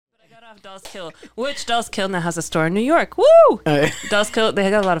Shout out Dolls Kill, which Dolls Kill now has a store in New York. Woo! Dolls Kill,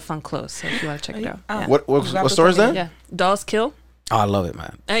 they got a lot of fun clothes, so if you want to check it out. Yeah. What store is that? Yeah, Dolls Kill. Oh, I love it,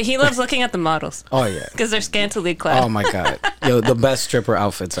 man. He loves looking at the models. Oh, yeah. Because they're scantily clad. Oh, my God. Yo, the best stripper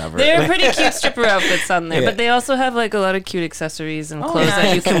outfits ever. They're pretty cute stripper outfits on there, but they also have like a lot of cute accessories and clothes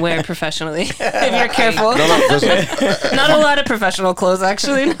that you can wear professionally if you're careful. Not a lot of professional clothes,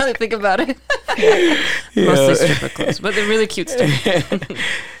 actually, now that I think about it. Mostly stripper clothes, but they're really cute stuff.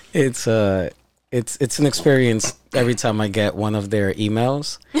 It's an experience every time I get one of their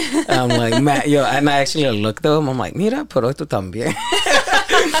emails. I'm like, man, yo, and I actually look them. I'm like, mira, pero esto también.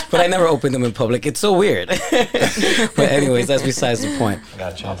 But I never open them in public. It's so weird. But anyways, that's besides the point.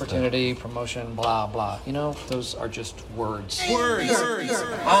 Gotcha. Opportunity, promotion, blah, blah. You know, those are just words. Words.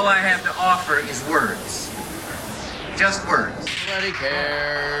 All I have to offer is words. Just words. Nobody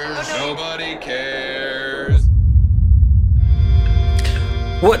cares. Nobody cares.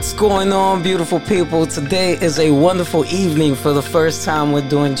 What's going on, beautiful people? Today is a wonderful evening. For the first time, we're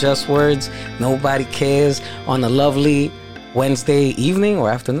doing Just Words. Nobody cares on a lovely Wednesday evening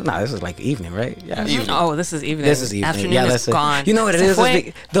or afternoon. Nah, this is like evening, right? Yeah. Evening. Oh, this is evening. This is evening. Afternoon yeah, is gone. You know what it is?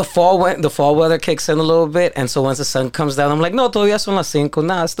 The fall weather kicks in a little bit, and so once the sun comes down, I'm like, no, todavía son las 5.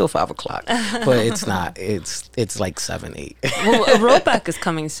 Nah, it's still 5 o'clock. But it's not. It's like 7, 8. Well, a rollback is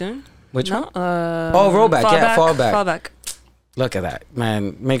coming soon. Which one? Rollback. Fallback. Look at that,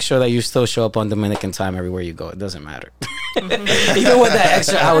 man. Make sure that you still show up on Dominican time everywhere you go. It doesn't matter. Even with that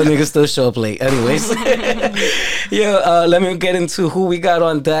extra hour, niggas still show up late. Anyways. Let me get into who we got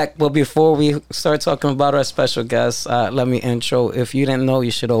on deck. But before we start talking about our special guest, let me intro. If you didn't know,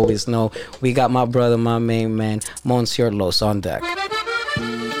 you should always know. We got my brother, my main man, Monsieur Los on deck.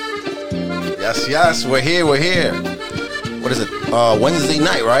 Yes, we're here. What is it? Wednesday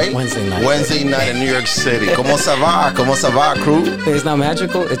night, right? Wednesday night in New York City. ¿Cómo se va, crew? It's not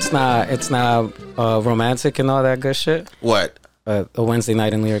magical. It's not romantic and all that good shit. What? A Wednesday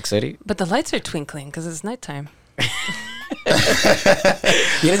night in New York City. But the lights are twinkling because it's nighttime. You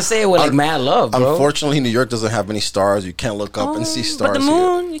didn't say it with like mad love, bro. Unfortunately, New York doesn't have many stars. You can't look up and see stars. But the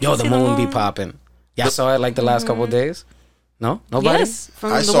moon. Yo, the moon be popping. Y'all saw it like the last couple of days? No? Nobody? Yes,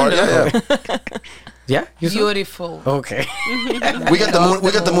 from I the saw window. it. Yeah. Yeah? You saw it? Beautiful. Okay. We got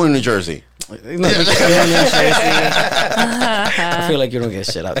the moon in New Jersey. I feel like you don't get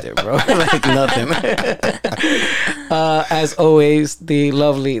shit out there, bro. Like nothing. As always, the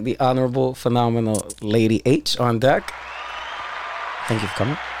lovely, the honorable, phenomenal Lady H on deck. Thank you for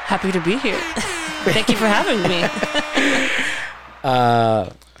coming. Happy to be here. Thank you for having me.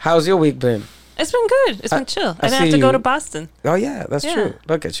 How's your week been? It's been good. It's been chill. I didn't have to go to Boston. Oh, yeah, that's true.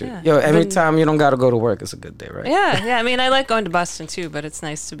 Look at you. Yeah. Yo, every time you don't got to go to work, it's a good day, right? Yeah. I mean, I like going to Boston, too, but it's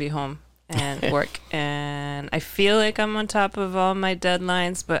nice to be home and work. And I feel like I'm on top of all my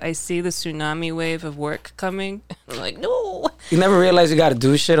deadlines, but I see the tsunami wave of work coming. I'm like, no. You never realize you got to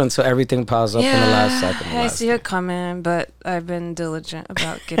do shit until everything piles up in the last second. I see it coming, but I've been diligent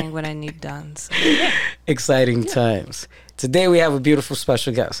about getting what I need done. So. Exciting times. Today we have a beautiful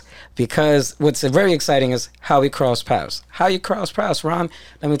special guest because what's very exciting is how we cross paths. How you cross paths, Ron?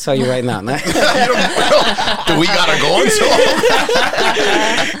 Let me tell you right now. Do we gotta go into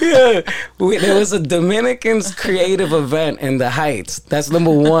it? There was a Dominican's creative event in the Heights. That's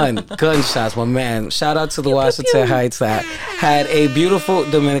number one. Gunshots, my man. Shout out to the Washington Heights that had a beautiful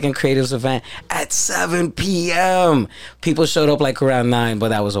Dominican creatives event at 7 p.m. People showed up like around 9,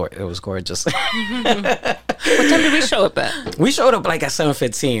 but it was gorgeous. What time did we show up at? We showed up like at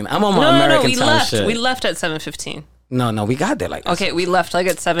 7:15. I'm on my American time shit. We left at 7:15. No, we got there like... Okay, we left like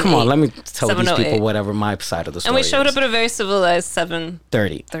at 7:08. Come on, let me tell these people whatever my side of the story is. And we showed is. up at a very civilized 7:30.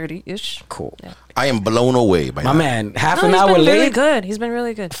 30. 30-ish. Cool. Yeah. I am blown away by my that. man. Half an hour late. He's been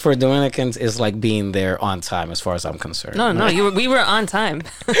really good. For Dominicans is like being there on time as far as I'm concerned. No, we were on time.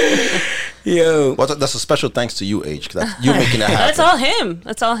 Yo. Well, that's a special thanks to you, H, because you making that happen.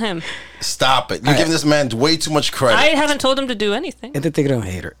 That's all him. Stop it. You're giving this man way too much credit. I haven't told him to do anything. And the tigre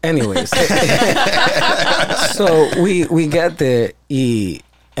hater. Anyways. So we get there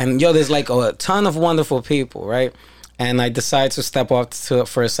and there's like a ton of wonderful people, right? And I decide to step off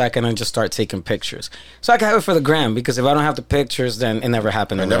for a second and just start taking pictures. So I can have it for the gram, because if I don't have the pictures, then it never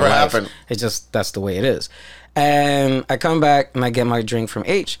happened. It never happened. It's just, that's the way it is. And I come back and I get my drink from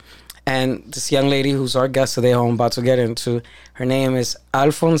H. And this young lady who's our guest today, who I'm about to get into, her name is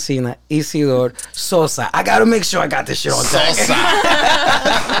Alfonsina Isidor Sosa. I got to make sure I got this shit on Sosa.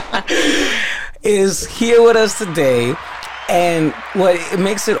 Is here with us today. And what it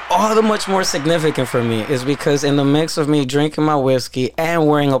makes it all the much more significant for me is because in the mix of me drinking my whiskey and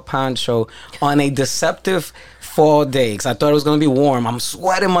wearing a poncho on a deceptive fall day because I thought it was going to be warm. I'm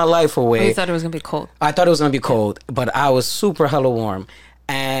sweating my life away. Oh, you thought it was going to be cold. I thought it was going to be cold, but I was super hella warm.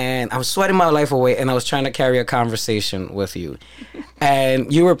 And I was sweating my life away, and I was trying to carry a conversation with you.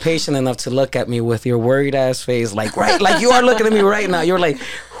 And you were patient enough to look at me with your worried ass face, like you are looking at me right now. You're like,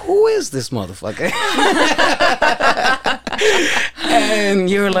 who is this motherfucker? And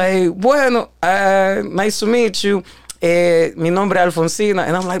you're like, bueno, nice to meet you. Mi nombre es Alfonsina.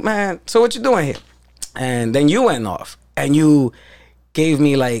 And I'm like, man, so what you doing here? And then you went off, and you gave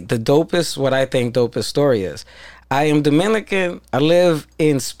me like the dopest, what I think dopest story is. I am Dominican. I live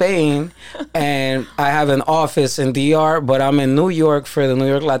in Spain, and I have an office in DR, but I'm in New York for the New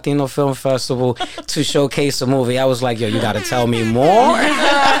York Latino Film Festival to showcase a movie. I was like, yo, you got to tell me more.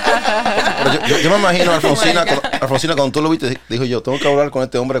 Yo me imagino a Alfonsina cuando tú lo viste, dijo yo, tengo que hablar con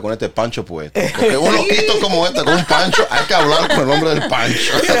este hombre con este pancho puesto. Porque un loquito como este, con un pancho, hay que hablar con el hombre del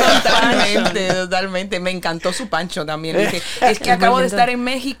pancho. Totalmente. Me encantó su pancho también. Es que acabo de estar en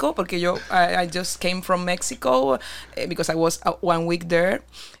México, porque yo, I just came from Mexico, because I was 1 week there,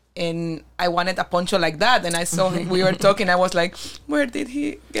 and I wanted a poncho like that, and I saw him, we were talking, I was like, where did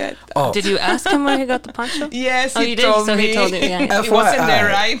he get that? Oh. Did you ask him where he got the poncho? Yes, he told me. So he told you, yeah. He wasn't there,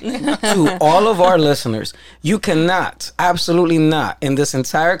 right? To all of our listeners, you cannot, absolutely not, in this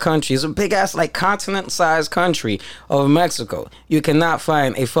entire country, it's a big ass like continent-sized country of Mexico, you cannot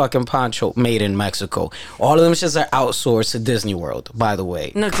find a fucking poncho made in Mexico. All of them shits are outsourced to Disney World, by the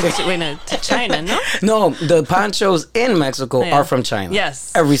way. No, to China, no? No, the ponchos in Mexico are from China.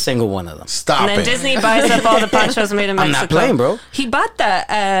 Yes. Every single one of them. Stop And then it. Disney buys up all the ponchos made in Mexico. I'm not playing, bro. He bought that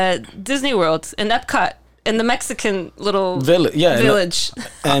at Disney World in Epcot, in the Mexican little village.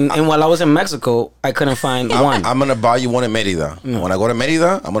 And while I was in Mexico, I couldn't find one. I'm going to buy you one in Merida. When I go to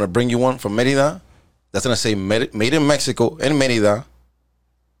Merida, I'm going to bring you one from Merida. That's going to say made in Mexico in Merida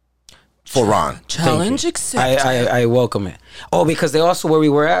for Ron. Challenge accepted. I welcome it. Oh, because they also, where we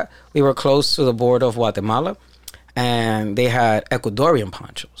were at, we were close to the border of Guatemala. And they had Ecuadorian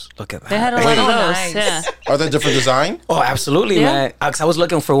ponchos. Look at that. They had a lot of those, nice. yeah. Are they different design? Oh, absolutely, Yeah. man. I was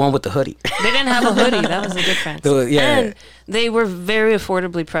looking for one with the hoodie. They didn't have a hoodie. That was the difference. Yeah. And they were very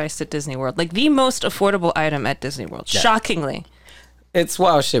affordably priced at Disney World. Like the most affordable item at Disney World. Yeah. Shockingly. It's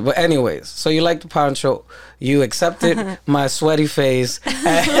wild shit. But anyways, so you like the poncho. You accepted my sweaty face.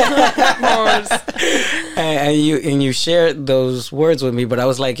 and you shared those words with me. But I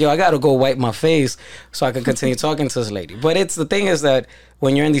was like, yo, I got to go wipe my face so I can continue talking to this lady. But the thing is that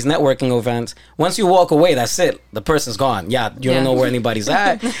when you're in these networking events, once you walk away, that's it. The person's gone. Yeah, you don't know where anybody's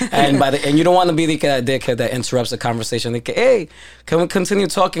at. And you don't want to be the dickhead that interrupts the conversation. Like, hey, can we continue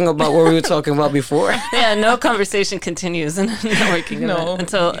talking about what we were talking about before? Yeah, no conversation continues in a networking event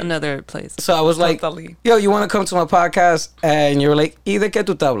until another place. So I was like, yo, you want to come to my podcast? And you're like, ¿y de qué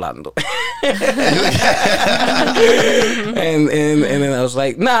tú estás hablando? and then I was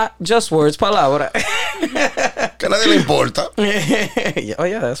like, nah, just words, palabra. Que a nadie le importa. Oh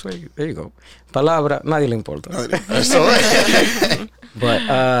yeah, that's where there you go. Palabra, nadie le importa. Eso es.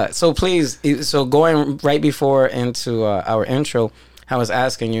 But so please, so going right before into our intro, I was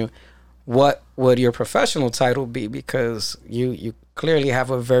asking you, what would your professional title be? Because you clearly have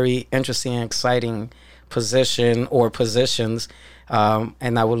a very interesting and exciting position or positions,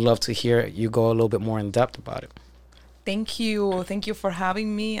 and I would love to hear you go a little bit more in depth about it. Thank you for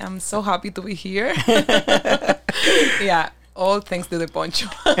having me. I'm so happy to be here. Yeah, all thanks to the poncho.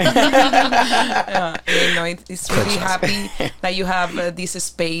 It's really happy that you have this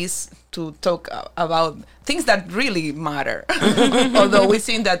space to talk about things that really matter. Although we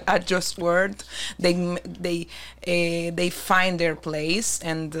think that are just words, they find their place,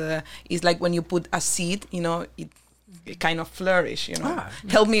 and it's like when you put a seed, it kind of flourish,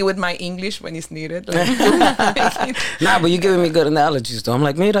 Help me with my English when it's needed. Nah, but you're giving me good analogies, though. I'm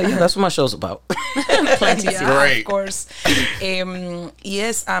like, mira, yeah, that's what my show's about. Great. Of course.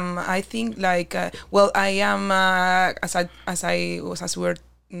 Yes, I think like, I am, as we were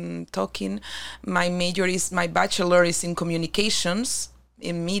talking, my bachelor is in communications,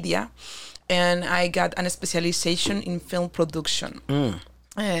 in media, and I got a specialization in film production.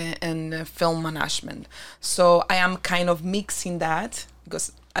 And film management. So I am kind of mixing that,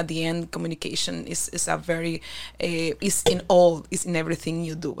 because at the end communication is a very is in everything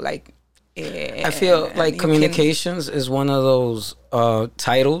you do. Like I feel like communications is one of those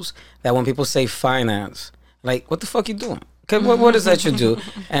titles that when people say finance, like, what the fuck you doing? What is that you do?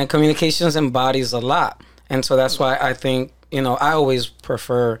 And communications embodies a lot, and so that's why I think I always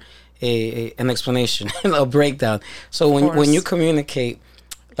prefer an explanation, a breakdown. So when you communicate,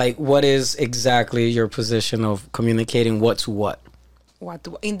 like, what is exactly your position of communicating what to what?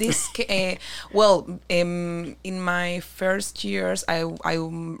 in this in my first years I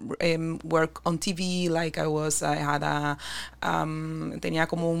work on TV, like tenía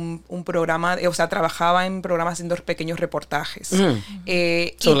como un programa, o sea, trabajaba en programas haciendo pequeños reportajes.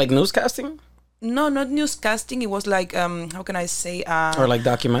 So like newscasting? No, not newscasting. It was like how can I say or like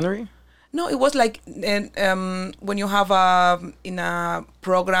documentary? No, it was like when you have in a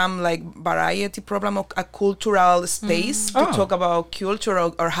program like variety program, a cultural space to talk about culture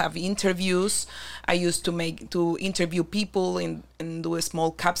or have interviews. I used to interview people and do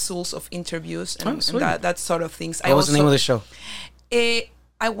small capsules of interviews and that sort of things. What was the name of the show?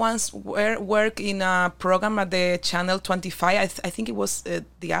 I once worked in a program at the channel 25. I think it was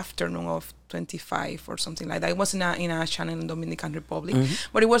the afternoon of 25 or something like that. It was in a channel in Dominican Republic,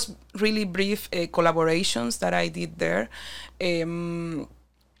 but it was really brief collaborations that I did there.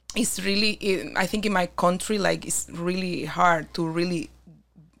 It's really, I think in my country, like it's really hard to really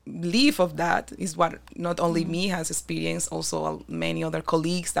live of that. Is what not only me has experienced, also many other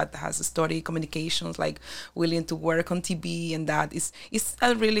colleagues that has studied communications, like willing to work on TV, and that it's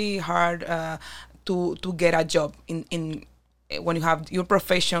really hard to get a job in when you have your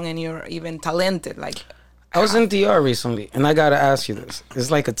profession and you're even talented. Like I was in DR recently, and I gotta ask you this: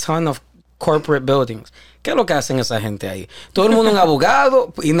 it's like a ton of corporate buildings. ¿Qué es lo que hacen esa gente ahí? Todo el mundo es un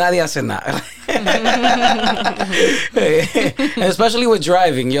abogado y nadie hace nada. Especially with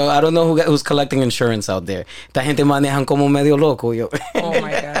driving, yo. I don't know who's collecting insurance out there. Esta gente manejan como medio loco, yo. Oh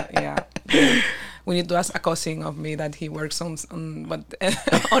my God, yeah. We need to ask a cousin of me that he works on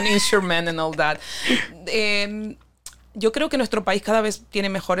insurance and all that. Yo creo que nuestro país cada vez tiene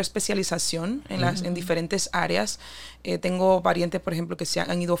mejor especialización en diferentes áreas. Tengo parientes, por ejemplo, que se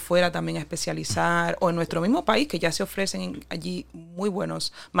han ido fuera también a especializar, o en nuestro mismo país, que ya se ofrecen allí muy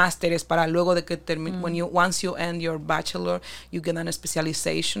buenos másteres para luego de que termine. Once you end your bachelor, you get an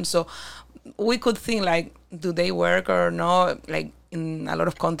specialization. So we could think like, do they work or no? Like in a lot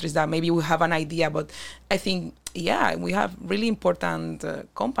of countries that maybe we have an idea, but I think, yeah, we have really important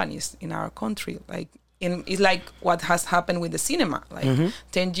companies in our country. Like, it's like what has happened with the cinema. Like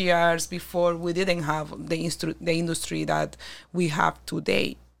 10 years before, we didn't have the industry that we have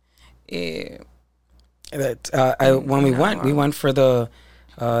today. When we went for the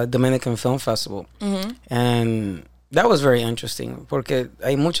Dominican Film Festival, and that was very interesting porque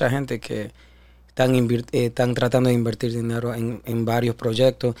hay mucha gente que están tratando de invertir dinero en varios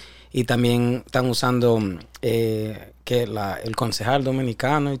proyectos y también están usando el concejal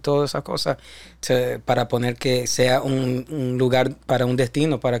dominicano y todas esas cosas para poner que sea un lugar para un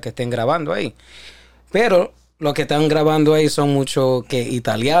destino para que estén grabando ahí. Pero lo que están grabando ahí son mucho que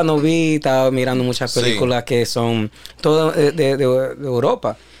italiano. Estaba mirando muchas películas que son todas de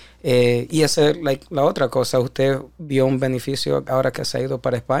Europa. Y esa es la otra cosa. ¿Usted vio un beneficio ahora que se ha ido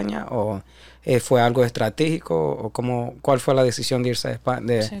para España o fue algo estratégico o cuál fue la decisión de irse a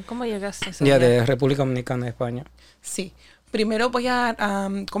España? ¿Cómo llegaste? De República Dominicana a España. Sí. Primero voy a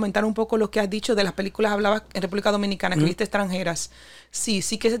comentar un poco lo que has dicho de las películas. Hablabas en República Dominicana, que viste extranjeras. Sí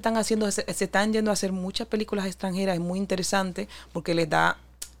que se están yendo a hacer muchas películas extranjeras. Es muy interesante porque les da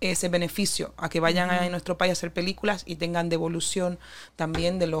ese beneficio a que vayan a nuestro país a hacer películas y tengan devolución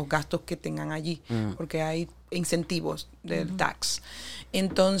también de los gastos que tengan allí, porque hay incentivos del tax.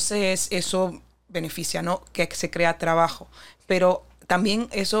 Entonces eso beneficia, ¿no? Que se crea trabajo, pero también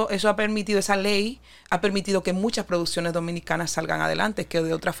eso ha permitido, esa ley ha permitido que muchas producciones dominicanas salgan adelante, que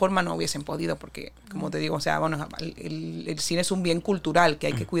de otra forma no hubiesen podido, porque, como te digo, o sea, bueno, el cine es un bien cultural que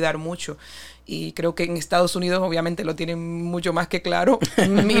hay que cuidar mucho, y creo que en Estados Unidos obviamente lo tienen mucho más que claro,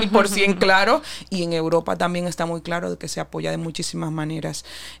 1000% claro, y en Europa también está muy claro de que se apoya de muchísimas maneras.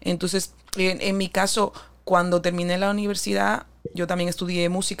 Entonces, en mi caso, cuando terminé la universidad, yo también estudié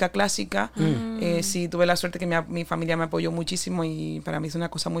música clásica. Sí, tuve la suerte que mi familia me apoyó muchísimo y para mí es una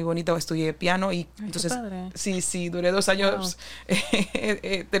cosa muy bonita. Estudié piano y entonces sí, duré 2 años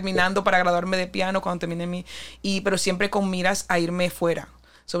terminando para graduarme de piano cuando terminé pero siempre con miras a irme fuera.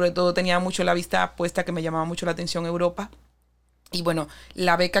 Sobre todo tenía mucho la vista puesta, que me llamaba mucho la atención Europa. Y bueno,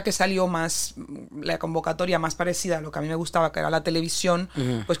 la beca que salió más, la convocatoria más parecida a lo que a mí me gustaba, que era la televisión,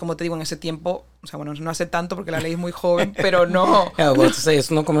 pues como te digo, en ese tiempo, o sea, bueno, no hace tanto porque la ley es muy joven, pero no.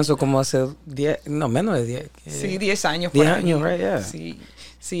 Eso no comenzó como hace menos de 10. Sí, 10 años. 10 años, right, yeah.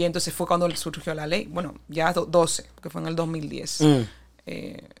 Sí, entonces fue cuando surgió la ley. Bueno, ya 12, que fue en el 2010.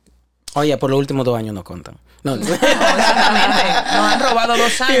 Oye, por los últimos 2 años no contan. No, exactamente. Nos han robado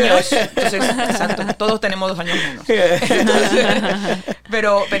 2 años. Entonces, exacto, todos tenemos 2 años menos. Entonces,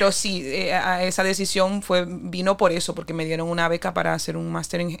 pero sí, esa decisión vino por eso, porque me dieron una beca para hacer un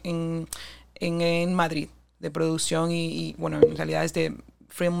máster en Madrid. producción y bueno, en realidad es de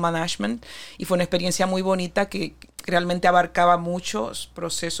film management, y fue una experiencia muy bonita que realmente abarcaba muchos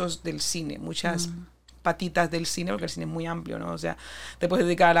procesos del cine, muchas patitas del cine, porque el cine es muy amplio, ¿no? O sea, te puedes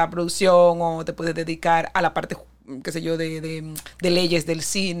dedicar a la producción o te puedes dedicar a la parte, qué sé yo, de leyes del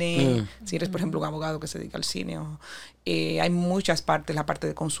cine, si eres, por ejemplo, un abogado que se dedica al cine. Hay muchas partes, la parte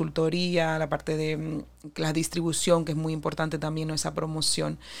de consultoría, la parte de la distribución, que es muy importante también, ¿no? Esa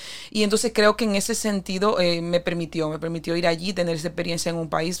promoción. Y entonces creo que en ese sentido me permitió ir allí, tener esa experiencia en un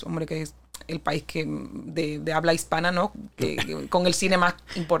país, hombre, que es el país que de habla hispana, ¿no? Que con el cine más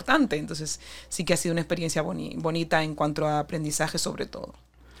importante. Entonces sí que ha sido una experiencia bonita en cuanto a aprendizaje sobre todo.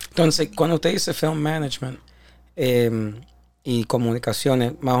 Entonces, cuando usted dice film management y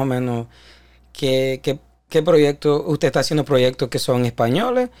comunicaciones, más o menos, ¿qué proyectos? ¿Usted está haciendo proyectos que son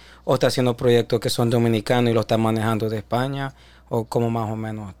españoles o está haciendo proyectos que son dominicanos y lo está manejando de España? ¿O cómo más o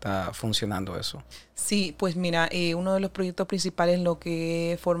menos está funcionando eso? Sí, pues mira, uno de los proyectos principales en lo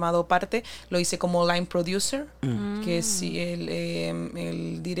que he formado parte, lo hice como line producer, que es sí,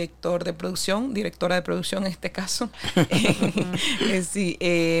 el directora de producción en este caso. Sí,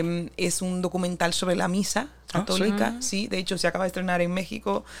 es un documental sobre la misa católica, sí, de hecho se acaba de estrenar en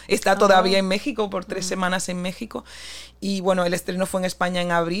México, está todavía en México por 3 semanas en México, y bueno, el estreno fue en España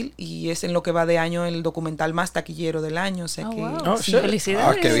en abril y es en lo que va de año el documental más taquillero del año, o sea que... Wow. Sí,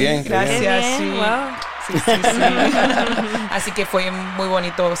 felicidades. Qué bien. Gracias, Qué bien, sí. wow. Sí. Así que fue muy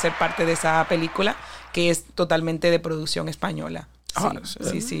bonito ser parte de esa película que es totalmente de producción española.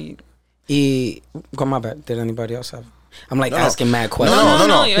 Sí. Y, come on, did anybody else have? I'm like asking mad questions.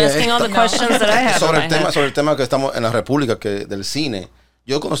 No. You're asking all the questions that I have. Sobre el tema que estamos en la República, del cine.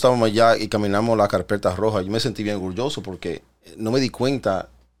 Yo cuando estábamos allá y caminamos la carpeta roja, yo me sentí bien orgulloso porque no me di cuenta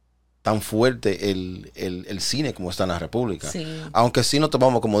tan fuerte el cine como está en la República. Sí. Aunque sí nos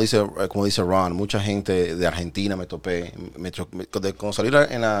topamos, como dice Ron, mucha gente de Argentina me topé. Cuando salí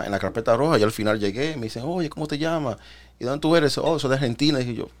en la carpeta roja, yo al final llegué, me dicen, oye, ¿cómo te llamas? ¿Y dónde tú eres? Oh, soy de Argentina. Y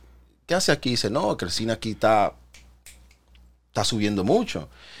dije yo, ¿qué hace aquí? Y dice, no, que el cine aquí está subiendo mucho.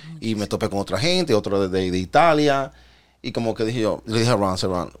 Y me topé con otra gente, otro de Italia. Y como que le dije a Ron,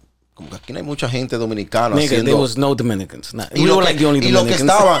 como que aquí no hay mucha gente dominicana haciendo... There was no Dominicans. Y lo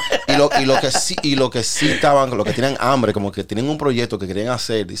que sí estaban, lo que tenían hambre, como que tenían un proyecto que querían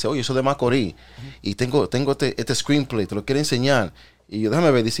hacer. Dice, oye, eso de Macorís. Y tengo este screenplay, te lo quiero enseñar. Y yo,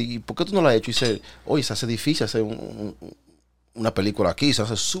 déjame ver, dice, ¿y por qué tú no lo has hecho? Y dice, oye, se hace difícil hacer una película aquí, se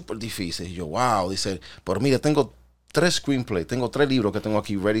hace súper difícil. Y yo, wow, dice, pero mira, tengo 3 screenplays, tengo 3 libros que tengo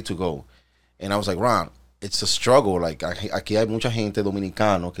aquí ready to go. And I was like, Ron, it's a struggle. Like, aquí hay mucha gente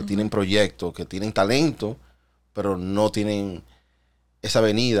dominicana que tienen proyectos, que tienen talento, pero no tienen esa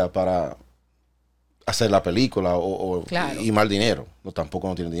avenida para hacer la película y más dinero. Tampoco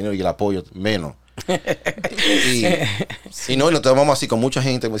no tienen dinero y el apoyo menos. y nos tomamos así con mucha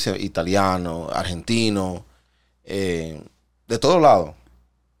gente, como dice, italiano, argentino, de todos lados.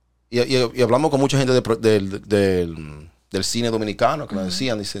 Y hablamos con mucha gente del cine dominicano que nos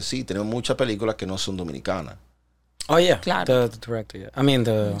decían, dice, sí, tenemos muchas películas que no son dominicanas. Oh, yeah, claro. the director, yeah. I mean,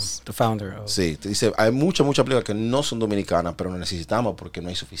 the founder. Sí, te dice, hay muchas películas que no son dominicanas, pero no necesitamos porque no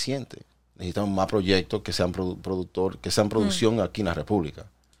hay suficiente. Necesitamos más proyectos que sean producción aquí en la República.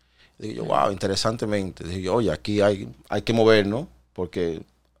 Y dije yo, wow, interesantemente. Dije yo, oye, aquí hay que movernos porque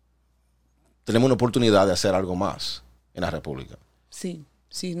tenemos una oportunidad de hacer algo más en la República. Sí,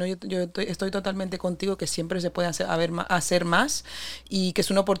 no, yo estoy totalmente contigo que siempre se puede hacer más y que es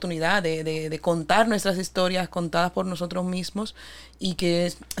una oportunidad de contar nuestras historias contadas por nosotros mismos y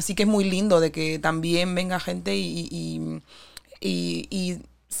que así que es muy lindo de que también venga gente y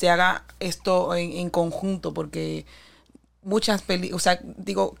se haga esto en conjunto porque muchas películas, o sea,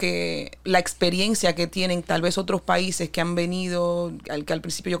 digo que la experiencia que tienen tal vez otros países que han venido, que al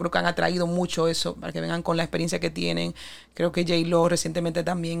principio yo creo que han atraído mucho eso, para que vengan con la experiencia que tienen. Creo que J-Lo recientemente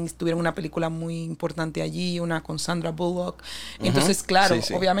también tuvieron una película muy importante allí, una con Sandra Bullock. Entonces, claro,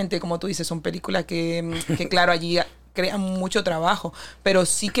 sí. Obviamente, como tú dices, son películas que claro, allí crean mucho trabajo, pero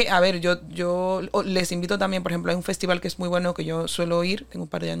sí que, a ver, yo les invito también, por ejemplo, hay un festival que es muy bueno que yo suelo ir, tengo un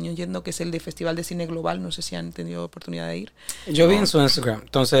par de años yendo, que es el de Festival de Cine Global, no sé si han tenido oportunidad de ir. Yo vi en su Instagram,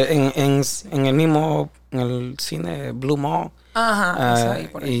 entonces en el mismo, en el cine Blue Mall, ahí,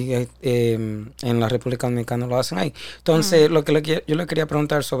 por ahí. y en la República Dominicana lo hacen ahí. Entonces, yo le quería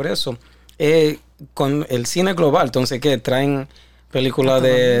preguntar sobre eso, con el cine global, entonces, ¿qué? ¿Traen películas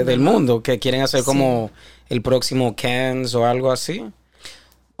del mundo que quieren hacer como el próximo Cannes o algo así?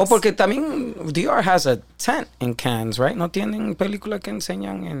 O porque también DR has a tent en Cannes, right? ¿No tienen películas que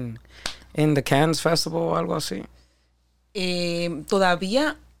enseñan en the Cannes Festival o algo así?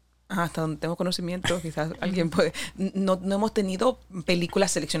 Todavía hasta donde tengo conocimiento, quizás alguien puede, no hemos tenido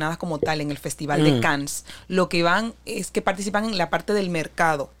películas seleccionadas como tal en el Festival de Cannes. Lo que van es que participan en la parte del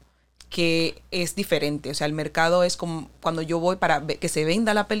mercado, que es diferente. O sea, el mercado es como cuando yo voy para que se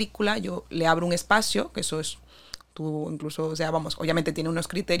venda la película, yo le abro un espacio, que eso es, tú incluso, o sea, vamos, obviamente tiene unos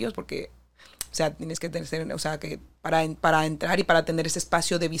criterios porque, o sea, tienes que tener, o sea, que para entrar y para tener ese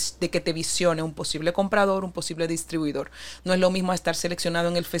espacio de que te visione un posible comprador, un posible distribuidor. No es lo mismo estar seleccionado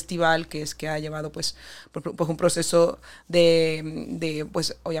en el festival, que ha llevado pues un proceso de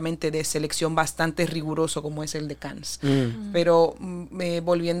pues obviamente de selección bastante riguroso como es el de Cannes. Pero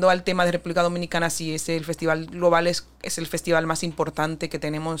volviendo al tema de República Dominicana, sí, el festival global es el festival más importante que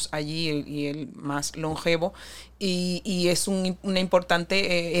tenemos allí y el más longevo, y es un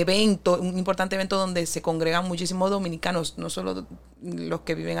importante evento donde se congregan muchísimos dominicanos, no solo los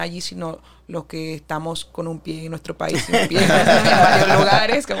que viven allí, sino los que estamos con un pie en nuestro país y un pie en varios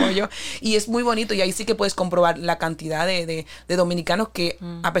lugares, como yo. Y es muy bonito, y ahí sí que puedes comprobar la cantidad de dominicanos que,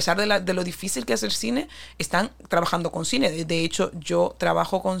 a pesar de lo difícil que es el cine, están trabajando con cine. De hecho, yo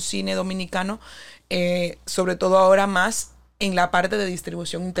trabajo con cine dominicano, sobre todo ahora más en la parte de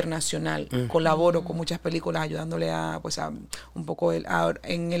distribución internacional. Colaboro con muchas películas ayudándole a un poco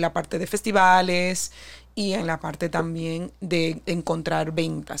en la parte de festivales y en la parte también de encontrar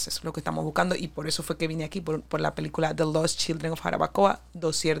ventas. Eso es lo que estamos buscando, y por eso fue que vine aquí, por la película The Lost Children of Jarabacoa,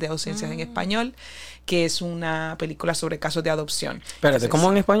 Dossier de ausencias en español, que es una película sobre casos de adopción. Espérate,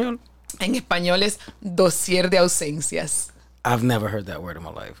 ¿cómo en español? En español es Dossier de ausencias. I've never heard that word in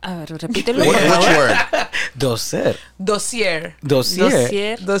my life. A ver, repítelo. Which word? Dossier. Dossier.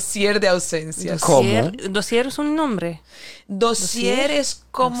 Dossier de ausencias. ¿Cómo? Dossier es un nombre. Dossier es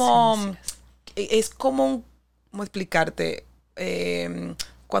como... Es como ¿cómo explicarte?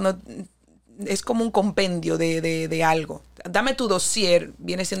 Cuando es como un compendio de algo. Dame tu dossier,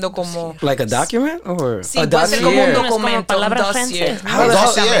 viene siendo como... Like a document? Or sí, puede ser como un documento. Palabra dossier.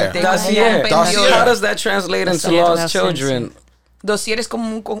 Dossier. How does that translate into lost children? Dossier es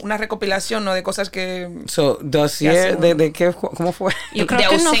como una recopilación, ¿no? De cosas que... So, dossier, ¿de qué? ¿Cómo fue? Yo creo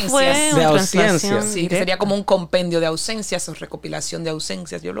que no fue de ausencias. Sí, que sería como un compendio de ausencias o recopilación de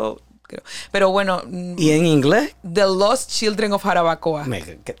ausencias. Yo lo creo. Pero bueno... ¿Y en inglés? The Lost Children of Jarabacoa. Pero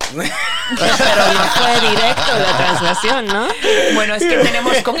no fue directo la translación, ¿no? Bueno, es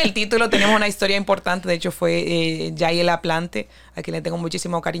que con el título tenemos una historia importante. De hecho, fue Yael Aplante, a quien le tengo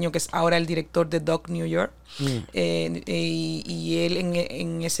muchísimo cariño, que es ahora el director de Doc New York. Y él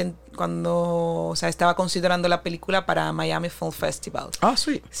en ese, cuando estaba considerando la película para Miami Film Festival. Ah,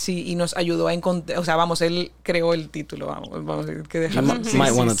 sí. Sí, y nos ayudó a encontrar, él creó el título. Vamos a que dejarlo.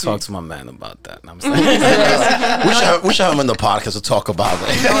 Might want to talk to my man about that. No, we should have him in the podcast to talk about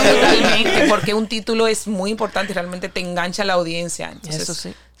it. No, totalmente, porque un título es muy importante y realmente te engancha a la audiencia. Entonces, eso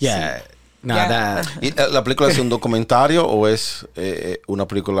sí. Yeah. Sí. No, Yeah. ¿Y la película es un documentario o es una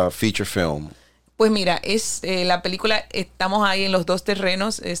película feature film? Pues mira, es la película, estamos ahí en los dos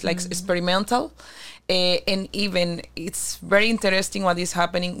terrenos, es like experimental. And even it's very interesting what is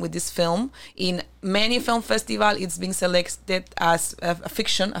happening with this film. In many film festivals, it's been selected as a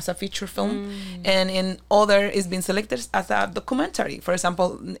fiction, as a feature film, and in other, it's been selected as a documentary. For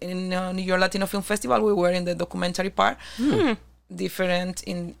example, in New York Latino Film Festival, we were in the documentary part. Different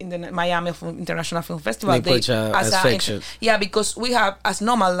in the Miami International Film Festival. They put as fiction. Yeah, because we have as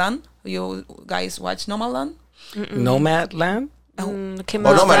Nomadland. You guys watch Nomadland? Nomadland?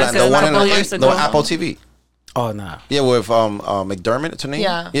 Nomadland, the one on Apple TV. Oh, no. Yeah, with McDermott, it's her name?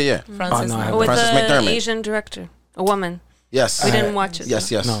 Yeah. Frances With Frances an McDermott. Asian director, a woman. Yes. We didn't watch it.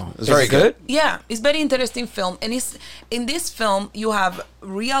 Yes. No. It's very good. Yeah, it's very interesting film, and it's in this film you have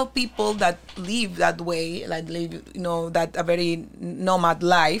real people that live that way, like live, that a very nomad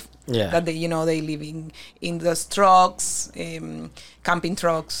life. Yeah. That they live in the trucks, camping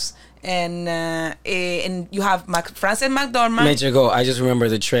trucks, and you have Frances McDormand. Major Go, I just remember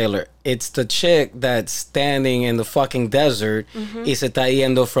the trailer. It's the chick that's standing in the fucking desert. Y se está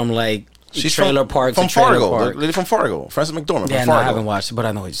yendo from like She's trailer park from to trailer Fargo. park. The lady from Fargo. Frances McDormand Yeah, from no, I Fargo. haven't watched it, but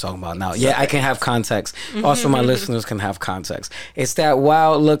I know what you're talking about now. Yeah, I can have context. Also, my listeners can have context. It's that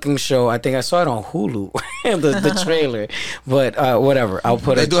wild-looking show. I think I saw it on Hulu, the trailer. But whatever. I'll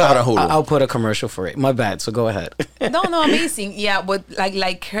put They do have it on Hulu. I'll put a commercial for it. My bad. So go ahead. No, amazing. Yeah, but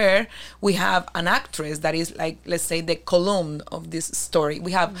like her, we have an actress that is like, let's say, the column of this story.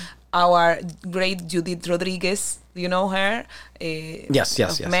 We have our great Judith Rodriguez, Do you know her? Yes.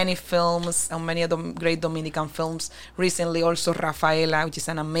 Many films, and many great Dominican films. Recently, also Rafaela, which is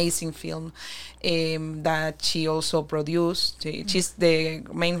an amazing film that she also produced. She's the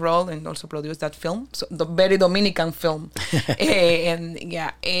main role and also produced that film. So the very Dominican film,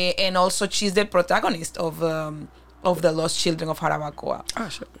 and also she's the protagonist of the Lost Children of Jarabacoa. Oh,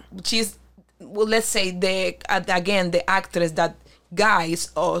 sure. She's, well, let's say the actress that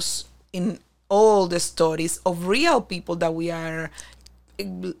guides us in all the stories of real people that we are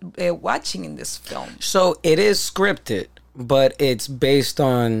watching in this film. So it is scripted, but it's based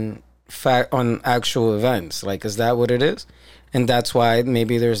on actual events. Like, is that what it is? And that's why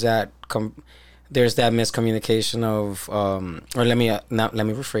maybe there's that miscommunication of, or let me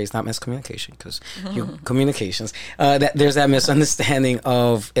rephrase, not miscommunication, because communications. That there's that misunderstanding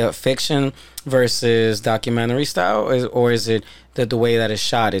of fiction versus documentary style, or is it that the way that it's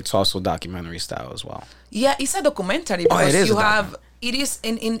shot, it's also documentary style as well? Yeah, it's a documentary because it is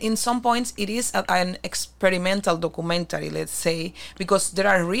in some points it is an experimental documentary, let's say, because there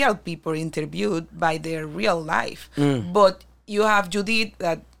are real people interviewed by their real life. But you have Judith,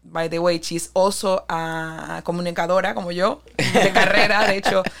 that, by the way, she's also a comunicadora como yo, de carrera, de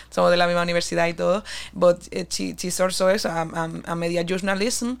hecho, somos de la misma universidad y todo, but she's also a media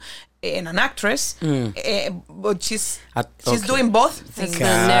journalism and an actress, but she's doing both things. It's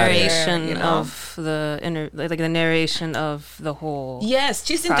the narration of the narration of the whole. Yes,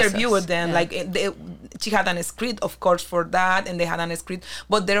 she's process. interviewed them. Yeah. Like she had a script, of course, for that, and they had a script,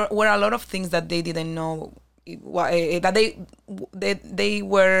 but there were a lot of things that they didn't know. That they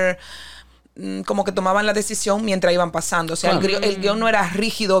were como que tomaban la decisión mientras iban pasando. O sea, el guión no era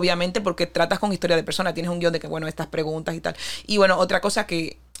rígido, obviamente, porque tratas con historia de personas. Tienes un guión de que, bueno, estas preguntas y tal. Y bueno, otra cosa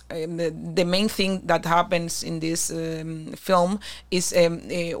que the main thing that happens in this film is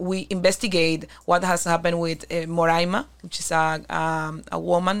we investigate what has happened with Moraima, which is a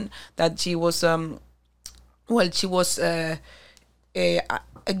woman that she was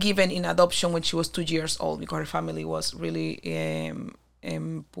given in adoption when she was 2 years old because her family was really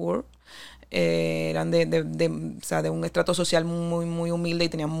poor. Eran de un estrato social muy, muy humilde y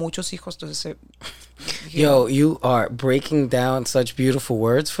tenían muchos hijos. Entonces, Yo, you are breaking down such beautiful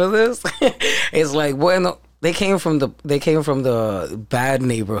words for this. It's like, bueno, they came from the bad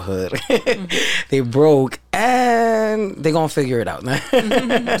neighborhood. They broke and they're gonna figure it out.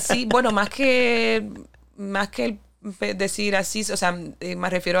 Sí, bueno, más que decir así, o sea, me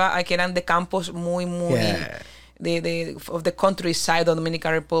refiero a que eran de campos muy of the countryside of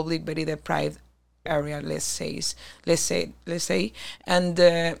Dominican Republic, very deprived area, let's say, and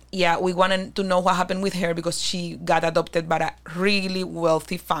we wanted to know what happened with her because she got adopted by a really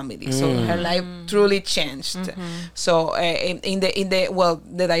wealthy family, so her life truly changed. So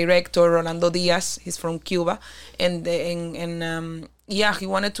the director Rolando Diaz, he's from Cuba, and he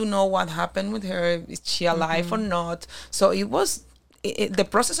wanted to know what happened with her. Is she alive or not? So it was the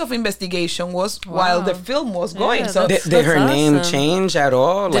process of investigation was while the film was going. So did her name change at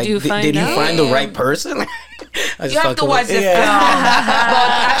all? Did you find the right person? You have to watch the film. But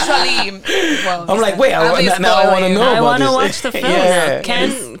actually, I'm like, wait, now I want to know. I want to watch the film now.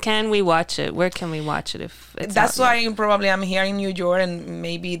 Can we watch it? Where can we watch it? If it's that's why probably I'm here in New York, and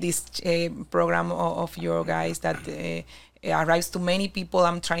maybe this program of your guys that arrives to many people.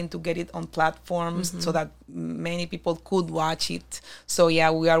 I'm trying to get it on platforms so that many people could watch it. So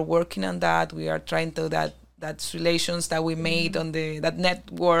yeah, we are working on that. We are trying to that's relations that we made on that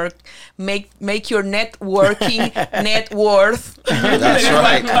network. Make your networking net worth. That's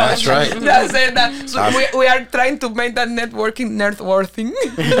right. That's right. That's it. So we are trying to make that networking net worthing,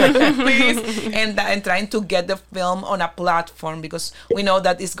 please, and trying to get the film on a platform because we know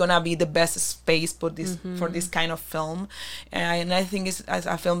that it's gonna be the best space for this kind of film, and I think it's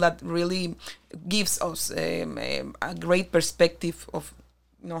a film that really gives us a great perspective of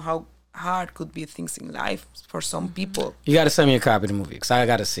how hard could be things in life for some people. You got to send me a copy of the movie because I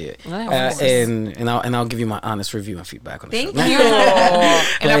got to see it, and I'll give you my honest review and feedback on it. Thank you.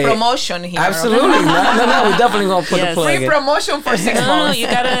 And a promotion here. Absolutely, no, we're definitely gonna put the plug free promotion for 6 months. You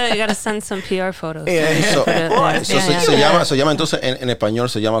gotta send some PR photos. Se llama entonces en español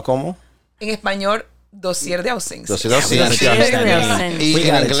se llama ¿cómo? En español, Dossier de ausencia. Dossier de ausencia. Y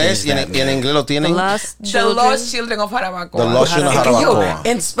en inglés lo tienen. The Lost Children of Jarabacoa. The Lost Children of Jarabacoa.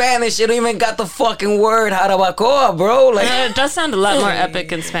 In Spanish, you don't even got the fucking word Jarabacoa, bro. Like, it does sound a lot more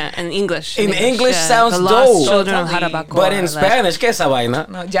epic in English. In English sounds the dope. Lost Children of Jarabacoa. But in Spanish, ¿qué es esa vaina?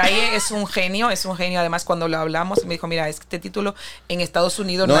 No, Yaye es un genio. Además, cuando lo hablamos, me dijo, mira, este título en Estados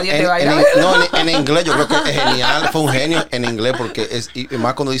Unidos nadie te va a ir a ver. No, en inglés yo creo que es genial. Fue un genio en inglés porque y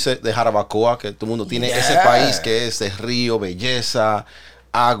más cuando dice de Jarabacoa, que todo el mundo tiene tiene ese país que es de río, belleza,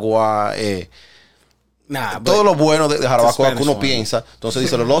 agua, todo lo bueno de Jarabacoa que uno piensa. Entonces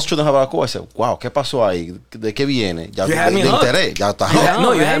dice, los Lost Children de Jarabacoa, dice, wow, ¿qué pasó ahí? ¿De qué viene? Ya de interés, ya está.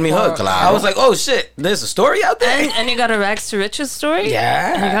 No, you had me hooked. Claro. I was like, oh shit, there's a story out there? And you got a rags to riches story?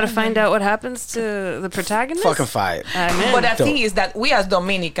 Yeah. And you got to find out what happens to the protagonist? Fucking fire. But the thing is that we as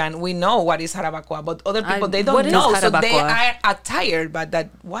Dominican, we know what is Jarabacoa, but other people, they don't know. So they are tired, but that,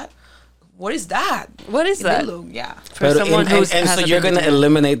 what is that? What is that? Yeah. For someone who's so you're going to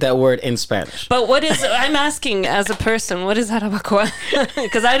eliminate that word in Spanish. But what is, I'm asking as a person, what is Jarabacoa?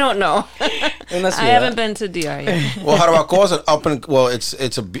 Because I don't know. I haven't been to DR yet. Well, Jarabacoa is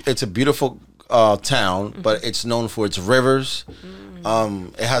an it's a beautiful town, but it's known for its rivers.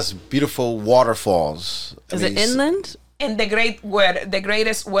 It has beautiful waterfalls. Is it inland? And the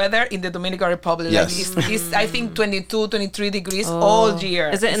greatest weather in the Dominican Republic. Yes. Like it's I think 22, 23 degrees all year.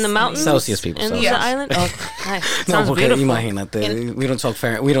 Is it in the mountains? Celsius, people. In the island? Oh, nice. No, Sounds beautiful. Imagínate, we don't talk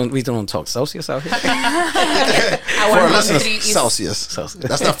Fahrenheit. We don't talk Celsius out here. For our listeners, Celsius.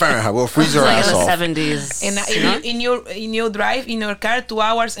 That's not Fahrenheit. We'll freeze your ass off. Like the 70s. And in your drive in your car 2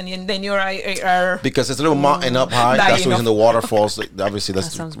 hours, and then you are because it's a little mountain up high. That's the reason the waterfalls. Obviously,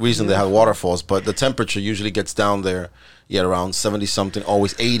 that's the reason they have waterfalls. But the temperature usually gets down there. Yeah, around 70 something,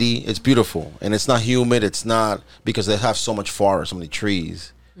 always 80. It's beautiful. And it's not humid. It's not, because they have so much forest, so many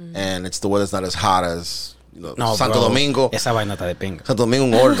trees. And the weather's not as hot as Santo Domingo. Esa vaina está de pinga. Santo Domingo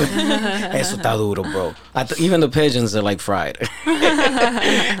un gordo. Eso está duro, bro. Even the pigeons are like fried.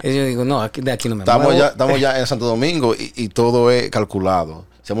 Y yo digo, no, de aquí no me muevo. Estamos ya en Santo Domingo y todo es calculado.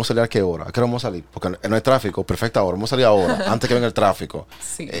 Si vamos a salir a qué hora, ¿a qué hora vamos a salir? Porque no hay tráfico, perfecta hora. Vamos a salir ahora, antes que venga el tráfico.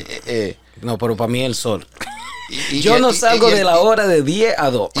 Sí. No, pero para mí el sol. Yo no salgo de la hora de 10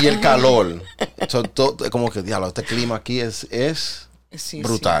 a 2. Y el calor. Como que, diablo, este clima aquí es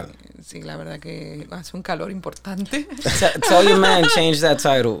brutal. Sí, la verdad que hace un calor importante. Tell your man, change that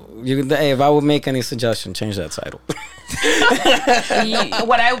title. If I would make any suggestion, change that title. No,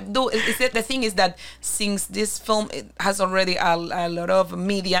 what I do is that the thing is that since this film has already a lot of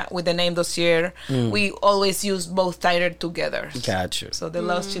media with the name Dossier, we always use both titles together. Gotcha. So the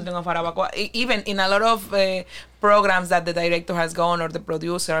Lost Children of Jarabacoa, even in a lot of programs that the director has gone, or the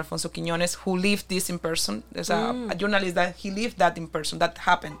producer Alfonso Quiñones, who lived this in person. There's a journalist that he lived that in person. That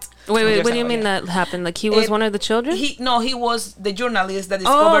happened. Wait, what do you mean that happened? Like he was one of the children? He was the journalist that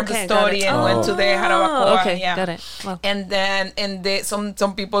discovered the story and went to the Jarabacoa. Okay, yeah. got it. Wow. And then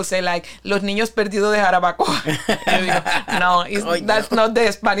some people say like Los Niños Perdidos de Jarabacoa. No, that's not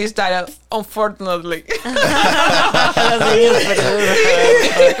the Spanish title, unfortunately. Tú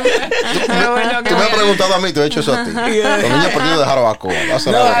me has preguntado a mí, te he hecho eso a ti. Los Niños Perdidos de Jarabacoa.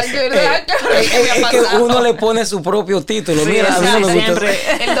 Es que uno le pone su propio título. Mira, a mí no me gusta.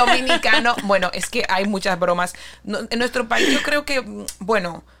 El dominicano, bueno, es que hay muchas bromas. En nuestro país yo creo que,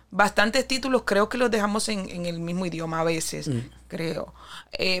 bueno, bastantes títulos creo que los dejamos en el mismo idioma a veces, creo.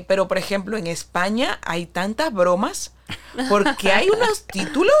 Pero, por ejemplo, en España hay tantas bromas porque hay unos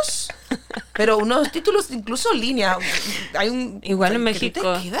títulos, pero unos títulos incluso línea. Igual en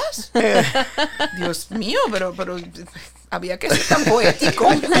México. ¿Te quedas? Dios mío, pero había que ser tan poético.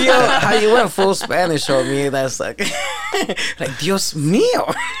 Yo, how you went full Spanish on me, that's like Dios mío.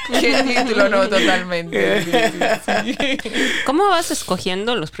 Qué título, no, totalmente. Sí. ¿Cómo vas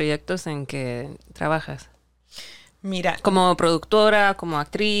escogiendo los proyectos en que trabajas? Mira, como productora, como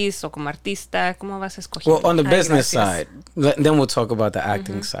actriz o como artista, ¿cómo vas escogiendo? Well, on the business side, then we'll talk about the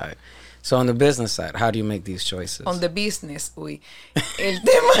acting side. So on the business side, how do you make these choices? On the business, el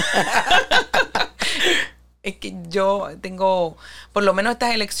tema es que yo tengo, por lo menos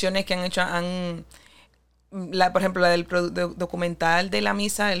estas elecciones que han hecho, por ejemplo, la del documental de la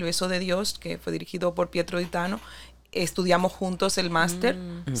misa, El beso de Dios, que fue dirigido por Pietro Ditano. Estudiamos juntos el máster,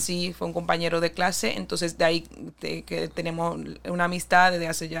 sí, fue un compañero de clase, entonces de ahí que tenemos una amistad desde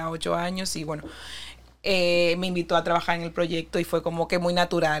hace ya 8 años y bueno, me invitó a trabajar en el proyecto y fue como que muy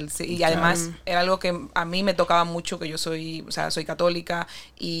natural, sí, y además era algo que a mí me tocaba mucho, que yo soy católica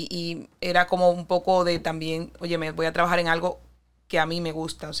y era como un poco de también, oye, me voy a trabajar en algo que a mí me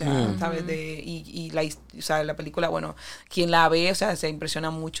gusta, o sea, ¿sabes? La película, bueno, quien la ve, o sea, se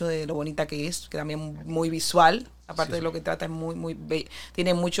impresiona mucho de lo bonita que es, que también muy visual, aparte de lo que trata, es muy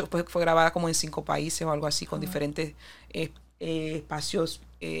tiene mucho, pues fue grabada como en 5 países o algo así, con diferentes espacios,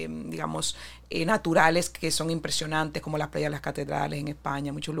 digamos, naturales que son impresionantes, como las playas de las catedrales en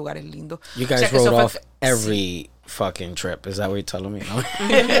España, muchos lugares lindos. You guys wrote off every fucking trip, is that what you're telling me? No?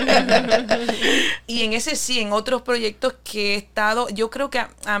 Y en ese sí, en otros proyectos que he estado, yo creo que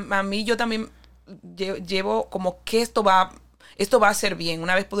a mí yo también llevo como que esto va esto va a ser bien.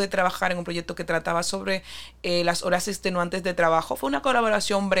 Una vez pude trabajar en un proyecto que trataba sobre las horas extenuantes de trabajo. Fue una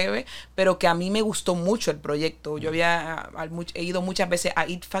colaboración breve, pero que a mí me gustó mucho el proyecto. Yo he ido muchas veces a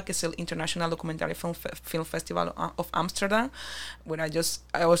IDFA, que es el International Documentary Film Festival of Amsterdam, where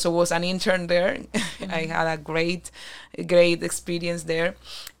I also was an intern there. I had a great experience there.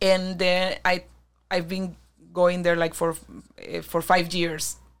 And then I've been going there like for 5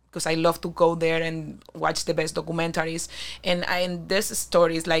 years, because I love to go there and watch the best documentaries. And there's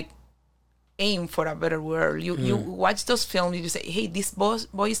stories like Aim for a Better World. You watch those films, you say, hey, this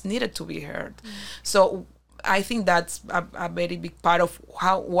voice needed to be heard. So I think that's a very big part of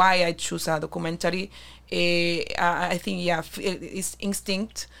why I choose a documentary. I think, it's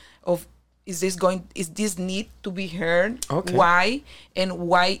instinct of, is this need to be heard? Okay. Why? And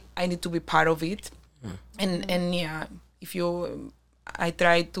why I need to be part of it. And if you... I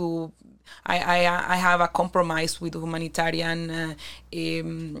try to... I have a compromise with humanitarian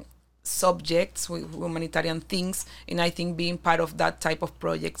subjects, with humanitarian things, and I think being part of that type of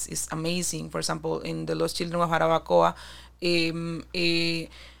projects is amazing. For example, in the Lost Children of Jarabacoa,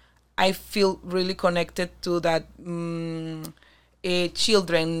 I feel really connected to that.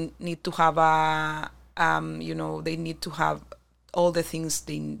 Children need to have they need to have all the things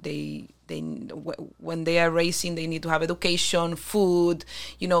they when they are raising, they need to have education, food.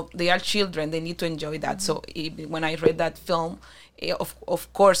 They are children, they need to enjoy that. So when I read that film,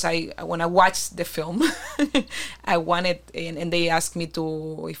 of course, when I watched the film, I wanted, and they asked me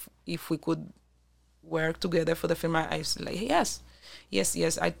to if we could work together for the film. I was like, yes,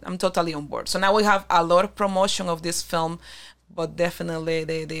 I'm totally on board. So now we have a lot of promotion of this film, but definitely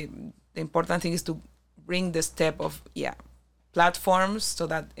the important thing is to bring the step of platforms so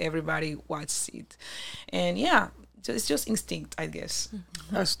that everybody watches it. And it's just instinct, I guess.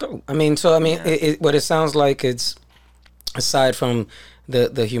 That's dope. What it sounds like, it's aside from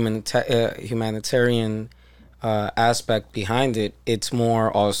the humanitarian aspect behind it, it's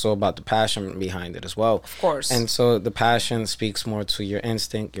more also about the passion behind it as well. Of course. And so the passion speaks more to your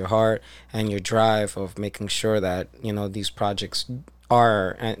instinct, your heart, and your drive of making sure that these projects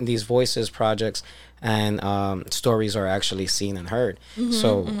and these voices projects and stories are actually seen and heard.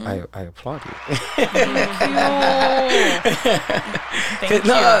 So I applaud you. Thank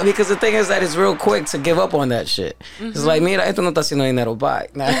you. Because the thing is that it's real quick to give up on that shit. It's like, mira, esto no está haciendo dinero, bye.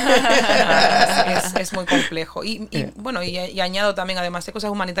 Es muy complejo. Y bueno, y añado también, además de cosas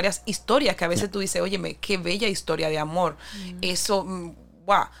humanitarias, historias que a veces tú dices, óyeme, qué bella historia de amor. Eso...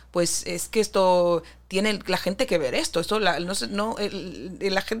 pues es que esto tiene la gente que ver esto.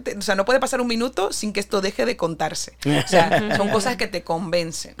 La gente, o sea, no puede pasar un minuto sin que esto deje de contarse. O sea, son cosas que te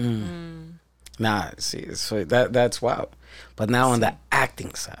convencen. Nah, see, so that's wow. But now on the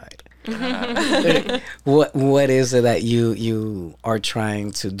acting side, what is it that you are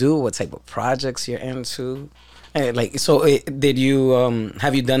trying to do? What type of projects you're into? Did you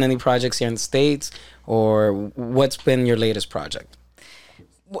have you done any projects here in the States, or what's been your latest project?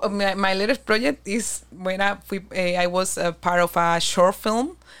 My latest project is when I was a part of a short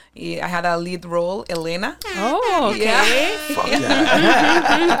film. I had a lead role, Elena. Oh, okay.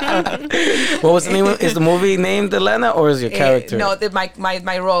 What was the name? Is the movie named Elena, or is your character? No,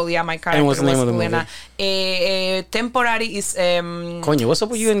 my role, my character. And what's the name of the Elena. movie? Temporary is... Coño, what's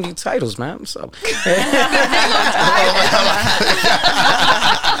up with you and your titles, man? What's up?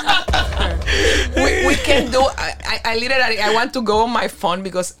 we can do... I literally... I want to go on my phone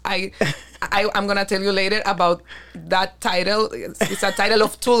because I'm going to tell you later about that title. It's a title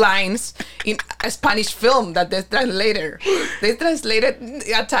of 2 lines in a Spanish film that they translated. They translated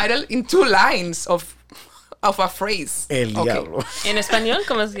a title in 2 lines of a phrase. El diablo. ¿En español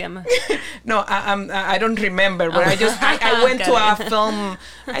cómo se llama? No, I don't remember, but I went to a film,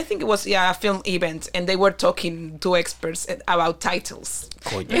 I think it was a film event, and they were talking to experts about titles.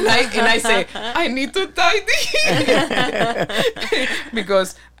 Coño. And I say, I need to type it.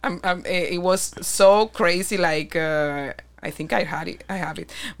 Because it was so crazy, like I think I have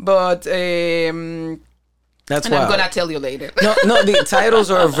it. But That's and wild. I'm gonna tell you later. No, the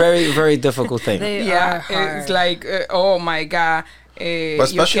titles are a very, very difficult thing. They are hard. It's like, oh my God. But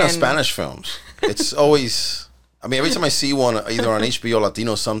especially on Spanish films, it's always... I mean, every time I see one, either on HBO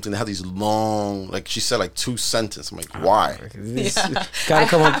Latino or something, they have these long, like she said, like 2 sentences. I'm like, why? Gotta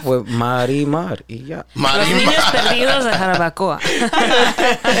come up with Mari. Yeah. Los niños perdidos de Jarabacoa.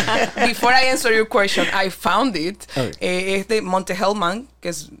 Before I answer your question, I found it. Okay. Este Monte Hellman, que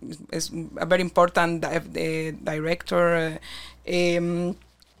es a very important director. I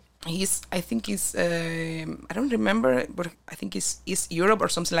think he's I don't remember, but I think he's East Europe or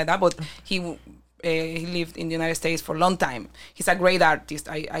something like that. But he he lived in the United States for a long time. He's a great artist.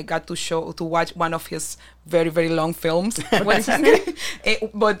 I got to watch one of his very, very long films. What's his name?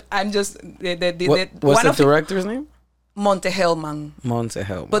 But I'm just what's the director's name? Monte Hellman.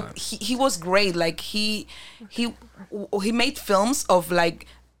 But he was great. Like he made films of like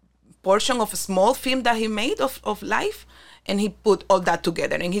portion of a small film that he made of life, and he put all that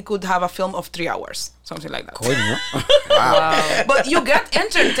together, and he could have a film of 3 hours, something like that. Wow. But you get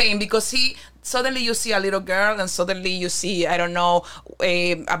entertained because suddenly you see a little girl, and suddenly you see, I don't know,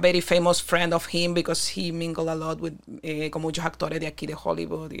 a very famous friend of him because he mingled a lot with con muchos actores de aquí de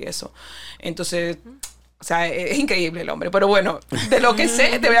Hollywood y eso. Entonces, o sea, es increíble el hombre. Pero bueno, de lo que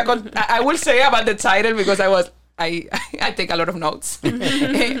sé, te voy a contar. I will say about the title because I take a lot of notes.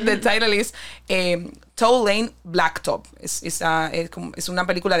 The title is Toll Lane Blacktop. Es una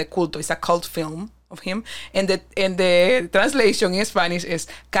película de culto. It's a cult film of him. And the translation in Spanish is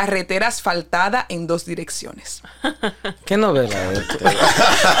Carretera asfaltada en 2 direcciones. ¿Qué novela es esto?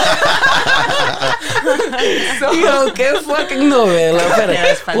 Yo, ¿qué fucking novela?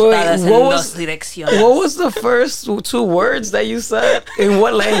 Asfaltadas en 2 direcciones. What was the first 2 words that you said? In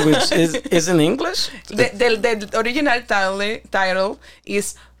what language? Is in English? The original title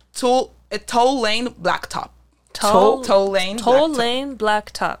is Toll Lane Blacktop. Toll Lane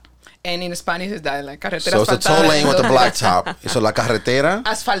Blacktop. And in Spanish is that like carretera So it's a toll lane with a blacktop. So la carretera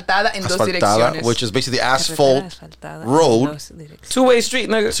asfaltada en 2 direcciones. Which is basically the asphalt road. 2-way street,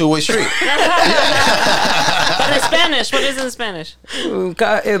 nigga. 2-way street. But in Spanish, what is in Spanish?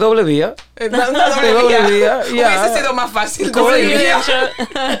 Doble vía. Doble vía. Yeah. Hubiese sido más fácil. Doble vía.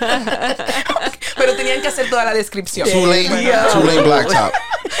 Pero tenían que hacer toda la descripción. 2-lane blacktop.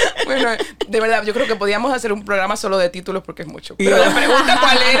 Bueno, de verdad, yo creo que podíamos hacer un programa solo de títulos porque es mucho. Pero la pregunta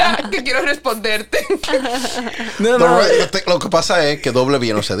cuál era, que quiero responderte. No. Lo que pasa es que doble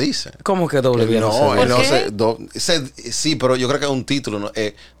vía no se dice. ¿Cómo que doble vía no se dice? Sí, pero yo creo que es un título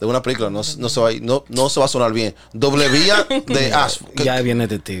de una película. No se va a sonar bien. Doble vía de asfalt. Ya viene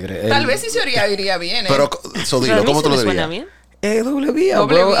de tigre. Tal vez sí se iría bien. Pero, dilo, ¿cómo te lo dirías? Doble vía,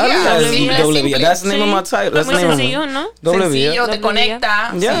 bro. Doble vía. That's the name of my title. That's muy sencillo, ¿no? Doble vía. Sencillo, te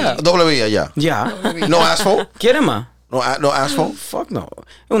conecta. Yeah. Doble vía, ya. Ya. No asphalt. ¿Quieres más? No asphalt. Fuck no.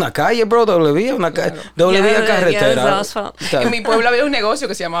 Una calle, bro, doble vía. Doble vía carretera. En mi pueblo había un negocio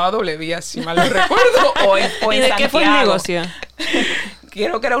que se llamaba Doble Vía, si mal no recuerdo. O ¿Y en de qué fue el negocio?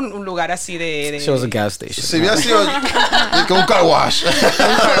 Creo que era un lugar así de It was a gas station. Si hubiera sido un car wash.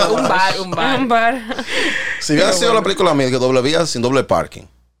 un bar. Si hubiera sido la película mía, que doble vía sin doble parking.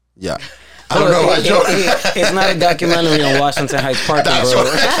 Ya. I don't know about York. It's not a documentary on Washington Heights parking, bro.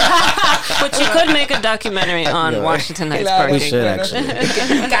 But you could make a documentary on Washington Heights parking. We should, actually.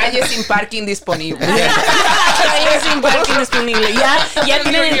 Calle sin parking disponible. Calle sin parking disponible. Ya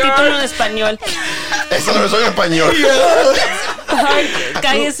tienen el título en español. Esa no es en español.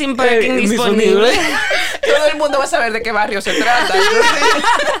 Calle sin parking disponible. Todo el mundo va a saber de qué barrio se trata.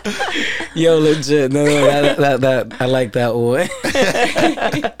 Yo, legit. No, that I like that one.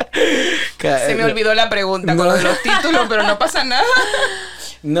 Se me olvidó la pregunta con lo de los títulos, pero no pasa nada.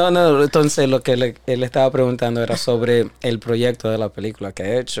 No, entonces lo que él estaba preguntando era sobre el proyecto de la película que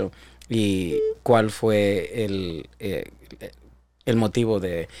ha hecho y cuál fue el motivo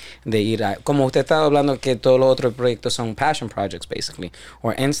de ir a... Como usted estaba hablando que todos los otros proyectos son passion projects, basically,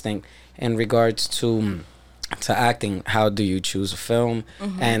 or instinct, in regards to acting. How do you choose a film?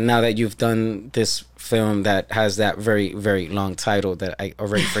 Mm-hmm. And now that you've done this film that has that very, very long title that I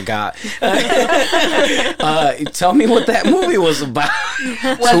already forgot. Tell me what that movie was about.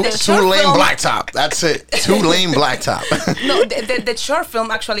 Well, two lane blacktop. That's it. 2 lane blacktop. No, the short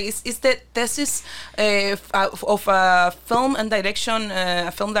film actually is the thesis of a film direction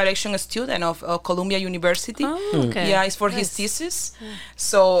student of Columbia University. Oh, okay. Yeah, it's for his thesis. Yeah.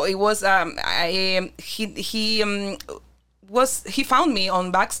 So it was he found me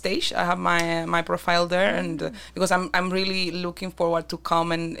on Backstage. I have my profile there, and because I'm really looking forward to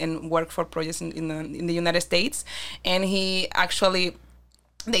come and work for projects in the United States. And he actually,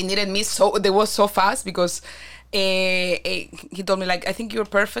 they needed me they was so fast because he told me like, I think you're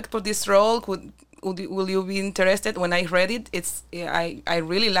perfect for this role. Will you be interested? When I read it, I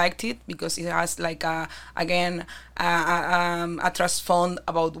really liked it because it has like a trust fund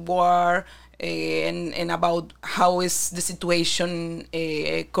about war. And about how is the situation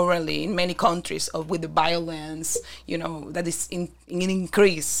currently in many countries with the violence, that is in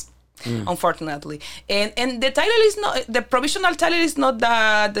increase. unfortunately. And the title is not, the provisional title is not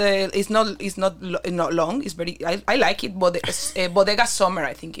that, it's not long. It's very, I like it. Bodega Summer,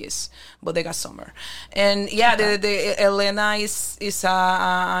 I think is Bodega Summer. And yeah, the Elena is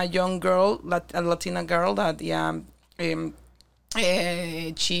a young girl, a Latina girl that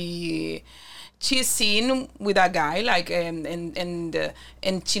she's seen with a guy like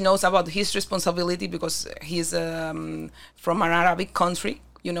and she knows about his responsibility because he's from an Arabic country.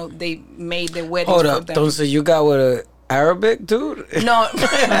 You know, they made the wedding for them. Hold up, don't say you got with a Arabic dude? No.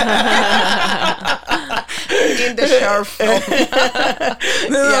 In the short film.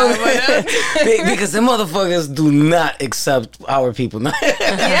 Because the motherfuckers do not accept our people.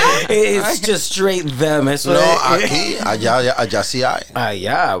 It's just straight them. Eso no, aquí, allá sí hay.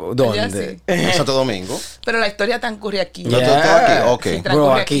 Allá, ¿dónde? En Santo Domingo. Pero la historia transcurre aquí. Yeah. Okay. Sí,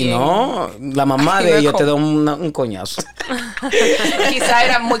 bro, aquí no. La mamá de ella te da un coñazo. Quizá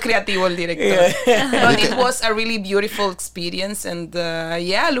era muy creativo el director. But it was a really beautiful experience, and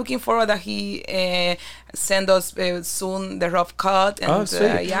looking forward that he send us soon the rough cut. And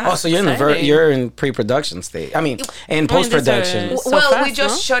so you're in pre-production stage. I mean, in post-production. We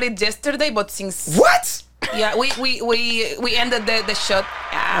just shot it yesterday, but since what? Yeah, we ended the shot.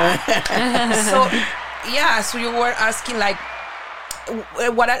 So you were asking like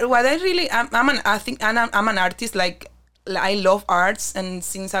what I really I'm an artist. Like I love arts, and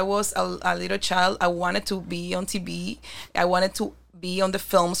since I was a little child, I wanted to be on TV. I wanted to be on the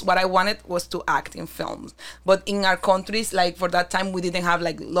films. What I wanted was to act in films. But in our countries, like for that time, we didn't have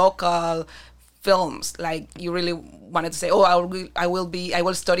like local films. Like you really wanted to say, oh, I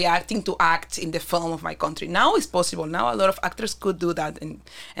will study acting to act in the film of my country. Now it's possible. Now a lot of actors could do that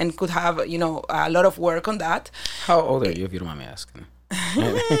and could have, a lot of work on that. How old are you, if you don't mind me asking?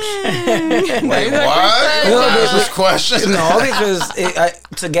 Wait, what? This question? No, because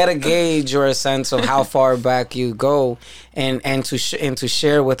to get a gauge or a sense of how far back you go, and to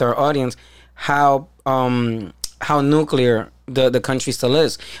share with our audience how nuclear the country still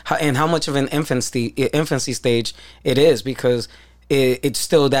is, and how much of an infancy stage it is, because it's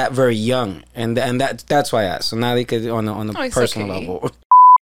still that very young, and that's why I asked. So now they could on a personal level.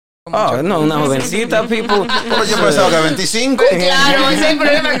 Oh, no, una jovencita, people. Pero yo pensaba que 25. Claro, ese es el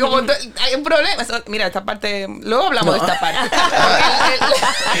problema. Hay un problema. Mira, esta parte. Luego hablamos de esta parte.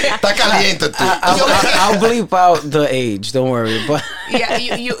 Está caliente tú. I'll bleep out the age, don't worry. But yeah,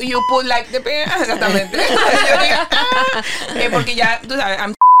 you put like the. Exactamente. Porque ya, tú sabes,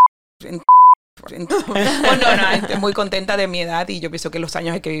 I'm. Estoy muy contenta de mi edad, y yo pienso que los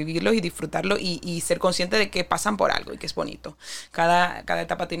años hay que vivirlos y disfrutarlos y ser consciente de que pasan por algo y que es bonito. Cada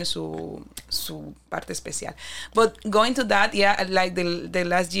etapa tiene su parte especial. But going to that, like the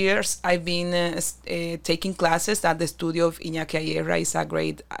last years I've been taking classes at the studio of Iñaki Ayerra. He's a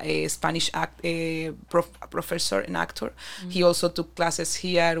great Spanish professor and actor. Mm-hmm. He also took classes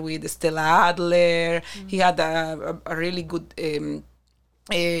here with Stella Adler. Mm-hmm. He had a really good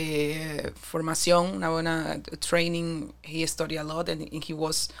formación, una buena training. He studied a lot, and he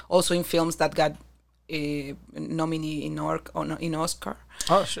was also in films that got nominee in Oscar.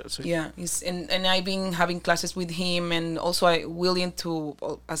 Oh shit! Yeah, and I've been having classes with him, and also I'm willing to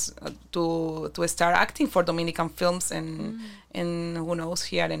start acting for Dominican films and who knows,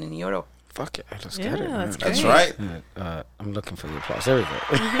 here and in Europe. Fuck it, let's get it. That's right. I'm looking for the applause. There we go.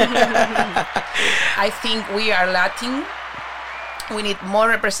 I think we are Latin. We need more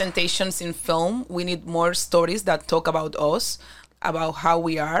representations in film. We need more stories that talk about us, about how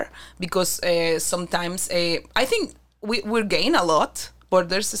we are, because sometimes I think we gain a lot, but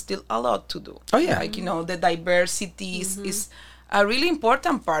there's still a lot to do. Oh yeah, like the diversity is a really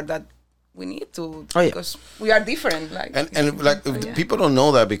important part that we need to, because we are different. Like people don't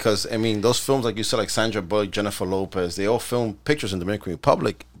know that, because I mean those films, like you said, like Sandra Bullock, Jennifer Lopez, they all film pictures in the Dominican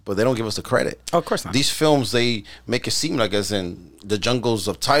Republic, but they don't give us the credit. Oh, of course not. These films, they make it seem like as in the jungles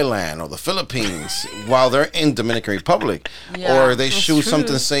of Thailand or the Philippines while they're in Dominican Republic. Yeah, or they shoot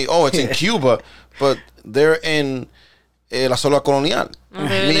something, say, oh, it's in Cuba, but they're in La Sola Colonial.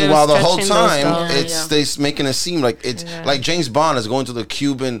 Meanwhile, the whole time, they're making it seem like it's like James Bond is going to the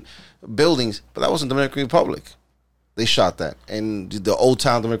Cuban buildings, but that wasn't Dominican Republic. They shot that in the old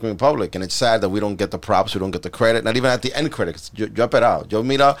town Dominican Republic, and it's sad that we don't get the props, we don't get the credit, not even at the end credits. Yo he esperado, yo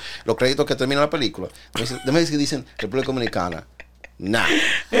mira los créditos que termina la película. Déjame decir que dicen República Dominicana. Nah.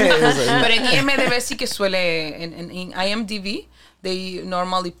 Pero en IMDb sí que suele, in IMDb, they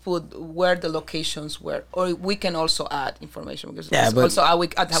normally put where the locations were, or we can also add information, because also we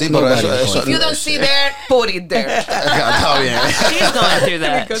add if you don't see there, put it there. She's going through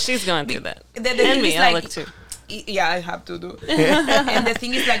that. She's going through that. And me, I look too. Yeah, I have to do. And the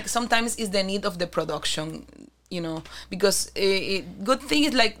thing is, like, sometimes it's the need of the production, because good thing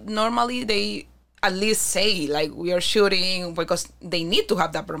is, like, normally they at least say, like, we are shooting, because they need to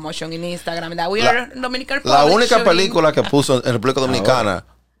have that promotion in Instagram, that we are Dominican Republic. La única shooting. película que puso en República Dominicana,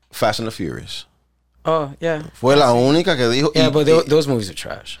 Fast and the Furious. Oh, yeah. Fue la única que dijo. Yeah, but those movies are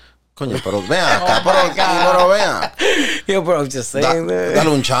trash. Coño, pero vean acá, pero vean. Yo, bro, I'm just saying that.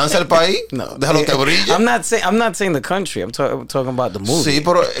 Dale un chance al país. No, Déjalo que brille. I'm not saying the country. I'm talking about the movie. Sí,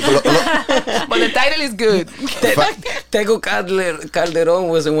 pero But the title is good. Tego Calderón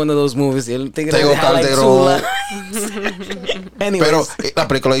was in one of those movies. Tego Calderón. Anyways. Pero la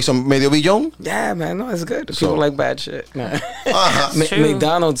película hizo medio billón. Yeah, man, no, it's good. People like bad shit. No. Ajá.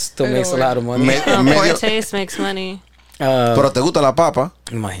 McDonald's still makes a lot of money. Poor taste makes money. Pero te gusta la papa.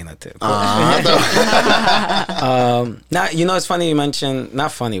 Imagínate. Ah, Now, it's funny you mentioned,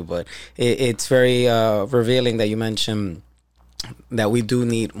 not funny, but it's very revealing that you mentioned that we do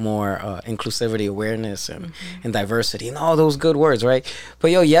need more inclusivity, awareness, and diversity, and all those good words, right? But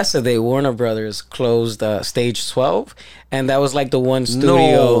yesterday Warner Brothers closed Stage 12, and that was like the one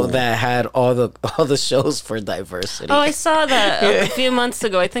studio that had all the shows for diversity. Oh, I saw that a few months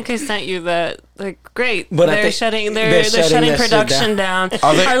ago. I think I sent you that. Like, great, but they're shutting production down.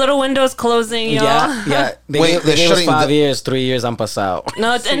 Our little window's closing, y'all. Yeah. They gave us 5 years, 3 years. I'm pasado.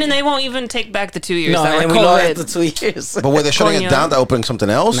 No, and then they won't even take back the 2 years. No, and we lost the 2 years. But were they shutting it down to open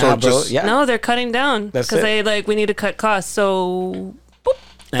something else, nah, or just? Yeah. No, they're cutting down because we need to cut costs. So,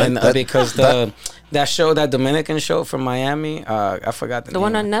 and because that show, that Dominican show from Miami, I forgot the name.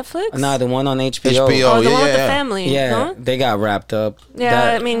 One on Netflix? No, the one on HBO. Oh, the one with the family. Yeah, no? they got wrapped up.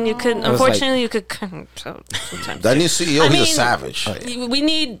 Yeah, I mean, you could. Unfortunately, you could. Sometimes. That new CEO, he's a savage. We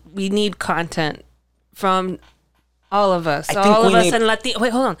need content from all of us. All of us and Latino.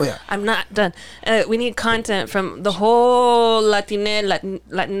 Wait, hold on. Oh, yeah. I'm not done. We need content from the whole Latinx,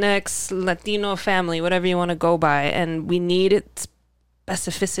 Latino family, whatever you want to go by, and we need it.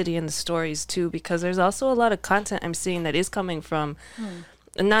 Specificity in the stories too, because there's also a lot of content I'm seeing that is coming from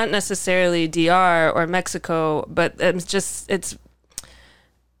not necessarily DR or Mexico, but it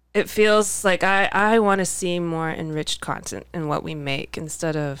feels like I want to see more enriched content in what we make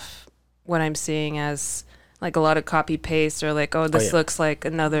instead of what I'm seeing as like a lot of copy paste or like, this looks like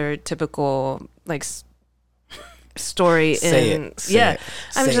another typical like story I'm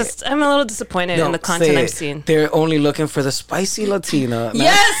a little disappointed in the content I'm seeing. They're only looking for the spicy Latina.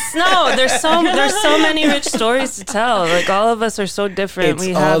 Yes, no, there's so many rich stories to tell. Like all of us are so different.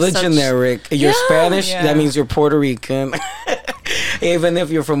 It's all the generic. You're Spanish, that means you're Puerto Rican. Even if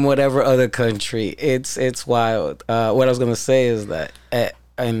you're from whatever other country, it's wild. What I was gonna say is that,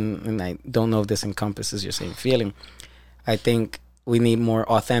 and I don't know if this encompasses your same feeling. I think we need more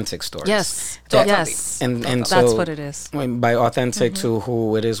authentic stories. Yes, Totally. yes, and that's so what it is. By authentic to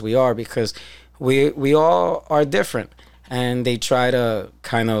who it is we are, because we all are different, and they try to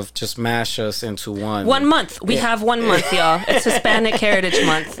kind of just mash us into one. 1 month. We have 1 month, y'all. It's Hispanic Heritage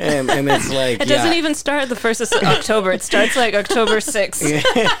Month, and it's like it doesn't even start the 1st of October. It starts like October 6th.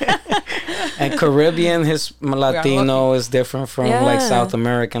 And Caribbean Latino is different from like South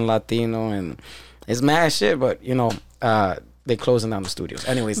American Latino, and it's mad shit. But they're closing down the studios.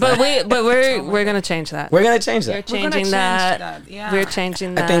 Anyways, but we're gonna change that. We're gonna change that. We're changing that. Yeah. We're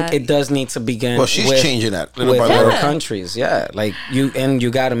changing that. I think it does need to begin. Well, she's changing that with other countries. Yeah, like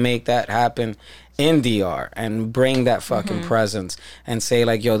you got to make that happen in DR and bring that fucking presence and say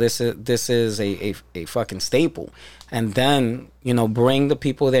like, yo, this is a fucking staple. And then, bring the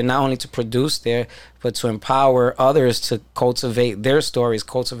people there not only to produce there, but to empower others to cultivate their stories,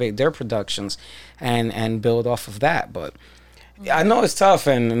 cultivate their productions, and build off of that. But I know it's tough,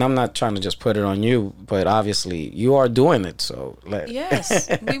 and I'm not trying to just put it on you, but obviously you are doing it. So yes,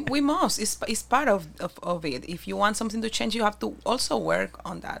 we must. It's part of it. If you want something to change, you have to also work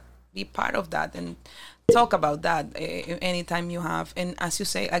on that. Be part of that and talk about that anytime you have. And as you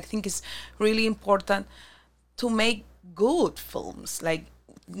say, I think it's really important to make good films, like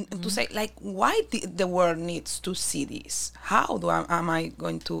to say like why the world needs to see this. How am I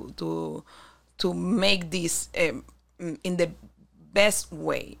going to make this in the best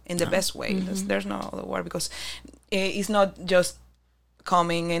way? There's no other word, because it's not just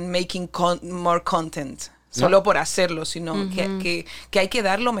coming and making more content solo por hacerlo, sino que hay que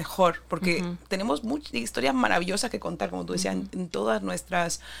dar lo mejor, porque tenemos muchas historias maravillosas que contar, como tú decías, en todas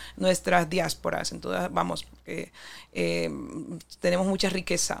nuestras diásporas, en todas, tenemos mucha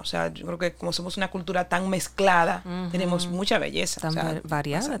riqueza. O sea, yo creo que como somos una cultura tan mezclada, tenemos mucha belleza. Tan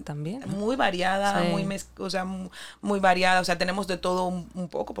variada también. Muy variada, sí. muy variada. O sea, tenemos de todo un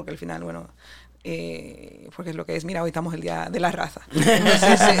poco, porque al final, porque es lo que es, mira, hoy estamos el día de la raza.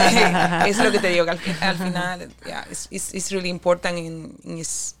 Entonces, es lo que te digo, que al final, yeah, it's really important and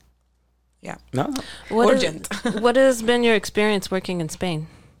it's, yeah, urgent. What has been your experience working in Spain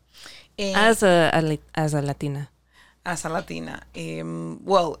as a Latina? As a Latina,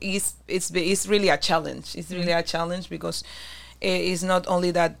 well, it's really a challenge. It's really a challenge because it's not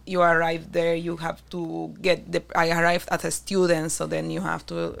only that you arrive there, you have to I arrived as a student, so then you have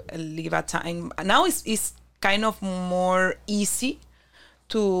to leave a time. Now it's kind of more easy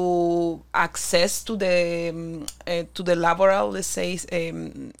to access to the laboral, let's say,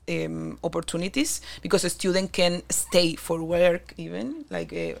 opportunities, because a student can stay for work, even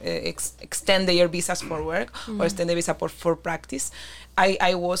like extend their visas for work or extend the visa for practice.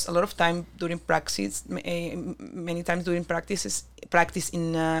 I was a lot of time during practice, many times during practice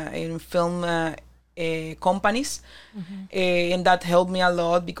in film companies, and that helped me a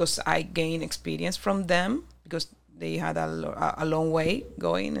lot because I gained experience from them, because they had a long way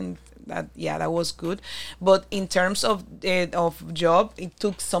going, and that was good. But in terms of job, it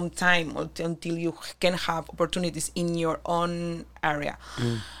took some time until you can have opportunities in your own area.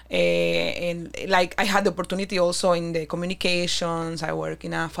 And like I had the opportunity also in the communications. I work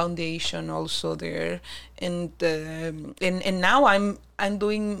in a foundation also there, and now I'm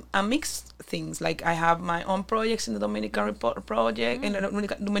doing a mixed things. Like I have my own projects in the Dominican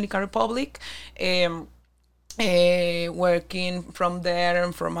Republic. Working from there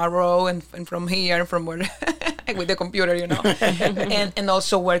and from a row and from here and from where with the computer, and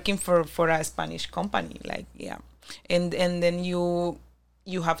also working for a Spanish company, like, yeah, and then you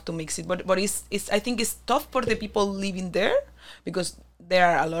have to mix it, but it's I think it's tough for the people living there, because there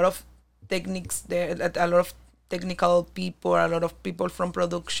are a lot of techniques there, a lot of technical people, a lot of people from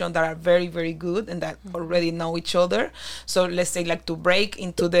production that are very, very good and that already know each other. So let's say, like, to break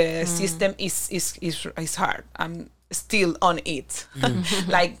into the system is hard. I'm still on it.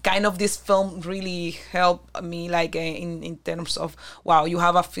 Like, kind of this film really helped me, like, in terms of, wow, you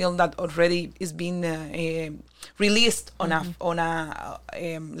have a film that already is being released on a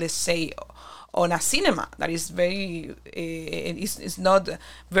let's say, on a cinema that is very it's not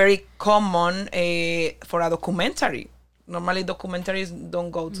very common for a documentary. Normally documentaries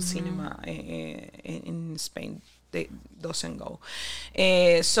don't go to cinema in Spain. They doesn't go.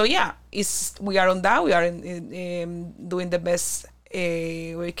 So yeah, we are on that. We are doing the best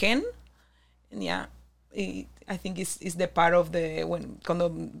we can. And yeah, I think it's the part of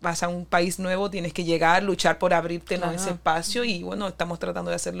cuando vas a un país nuevo, tienes que llegar, luchar por abrirte ese espacio, y bueno, estamos tratando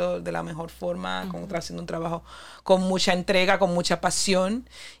de hacerlo de la mejor forma, haciendo un trabajo con mucha entrega, con mucha pasión,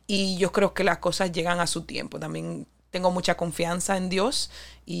 y yo creo que las cosas llegan a su tiempo. También tengo mucha confianza en Dios,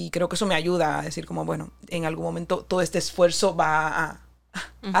 y creo que eso me ayuda a decir como, bueno, en algún momento todo este esfuerzo va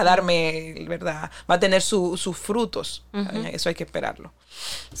a darme, ¿verdad? Va a tener sus frutos. Eso hay que esperarlo.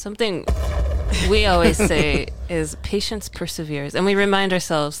 Something we always say is patience perseveres, and we remind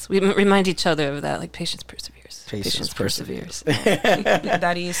each other of that, like, patience perseveres. Patience perseveres.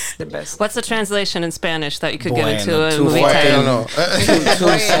 That is the best. What's the translation in Spanish that you could give into a movie title? No.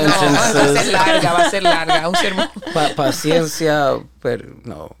 Two sentences. Va a ser larga. Un sermón. Paciencia, pero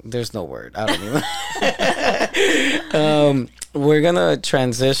no, there's no word. I don't even. We're gonna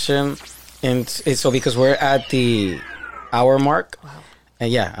transition so because we're at the hour mark. Wow.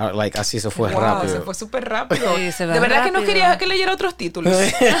 And yeah, like, así se fue rápido. Se fue súper rápido. Sí, de verdad que no quería que leyera otros títulos.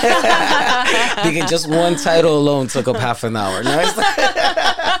 Because just one title alone took up half an hour. No,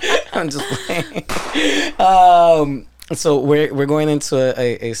 I'm just playing. So we're going into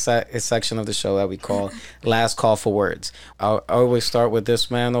a section of the show that we call Last Call for Words. I always start with this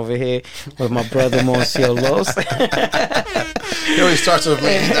man over here, with my brother Monsieur Los. He always starts with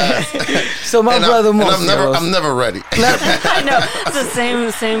me. So my brother Monsieur. I'm never ready. I know, it's the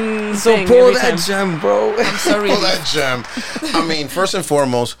same so thing. So pull that gem, bro. I'm sorry. Pull that gem. I mean, first and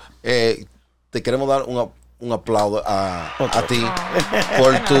foremost, te queremos dar un aplauso a ti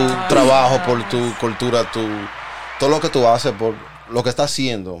por tu trabajo, por tu cultura, todo lo que tú haces, por lo que estás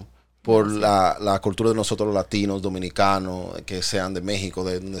haciendo, por la cultura de nosotros los latinos, dominicanos, que sean de México,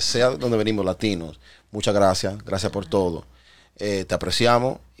 de donde sea donde venimos latinos. Muchas gracias. Gracias por todo. Te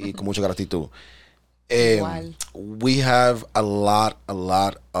apreciamos y con mucha gratitud. We have a lot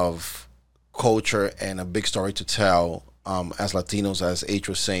of culture and a big story to tell as Latinos, as H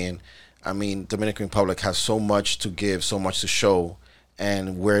was saying. I mean, Dominican Republic has so much to give, so much to show,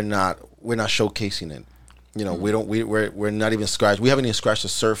 and we're not showcasing it. You know, we're not even we haven't even scratched the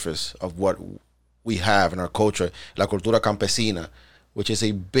surface of what we have in our culture, la cultura campesina, which is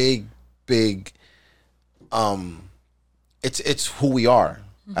a big, it's who we are.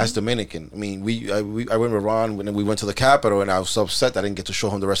 as Dominican. I mean, I went with Ron when we went to the Capitol, and I was so upset that I didn't get to show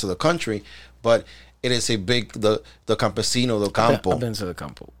him the rest of the country. But it is a big the campesino, the campo. I've been to the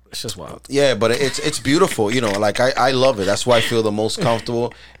campo. It's just wild. Yeah, but it's beautiful. You know, like I love it. That's why I feel the most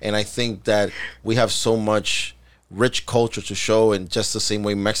comfortable, and I think that we have so much rich culture to show, and just the same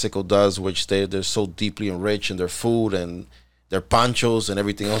way Mexico does, which they're so deeply enriched in their food and their panchos and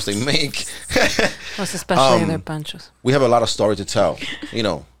everything else they make. Most especially their panchos. We have a lot of story to tell, you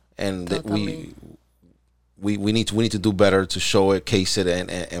know, and Totally. we need to do better to show it, case it,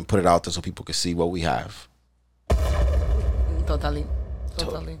 and put it out there so people can see what we have. Totally.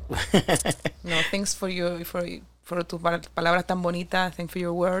 No, thanks for tus palabras tan bonitas. Thanks for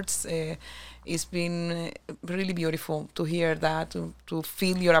your words. It's been really beautiful to hear that, to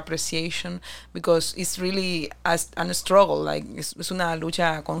feel your appreciation, because it's really a struggle, like es una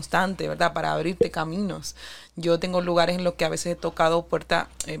lucha constante, ¿verdad? Para abrirte caminos. Yo tengo lugares en los que a veces he tocado puerta,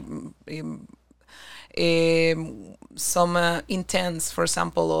 some intense, for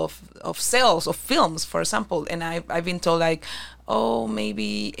example, of sales of films, for example, and I've been told like, oh,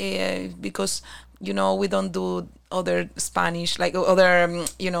 maybe because we don't do other Spanish, like other,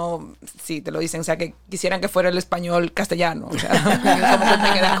 sí, te lo dicen, o sea, que quisieran que fuera el español castellano, o sea, como que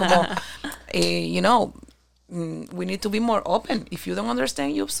te quedas como, we need to be more open. If you don't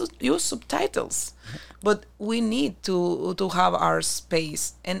understand, use subtitles. But we need to have our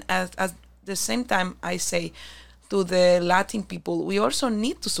space. And at the same time, I say to the Latin people, we also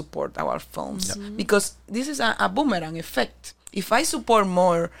need to support our films, because this is a boomerang effect. If I support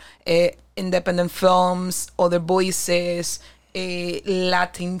more independent films, other voices,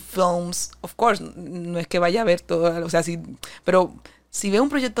 Latin films, of course, no es que vaya a ver todo, o sea, pero si ve un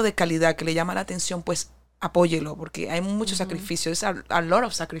proyecto de calidad que le llama la atención, pues apóyelo, porque hay mucho sacrificio. It's a lot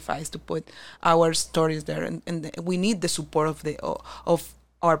of sacrifice to put our stories there, and we need the support of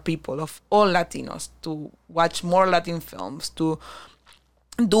our people, of all Latinos, to watch more Latin films, to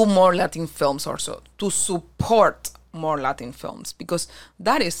do more Latin films also, to support more Latin films, because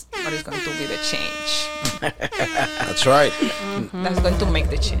that is what is going to be the change. That's right. That's going to make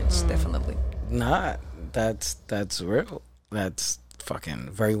the change, definitely. Nah, that's real. That's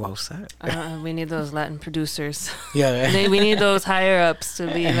fucking very well said. We need those Latin producers. Yeah. We need those higher ups to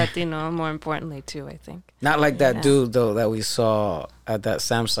be Latino, more importantly, too, I think. Not like that dude, though, that we saw at that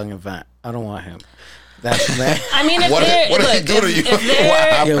Samsung event. I don't want him. That's man. I mean, if what did he do to you? What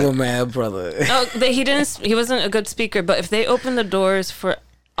happened? Yo, man, brother. He wasn't a good speaker, but if they open the doors for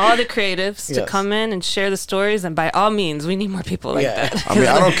all the creatives to come in and share the stories, and by all means, we need more people like that. I mean,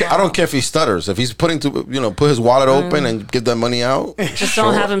 I don't care if he stutters. If he's put his wallet open and give that money out, just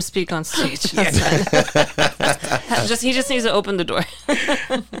don't have him speak on stage. That's fine. He just needs to open the door.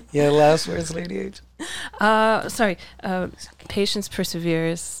 Yeah, last words, Lady H. Sorry. Patience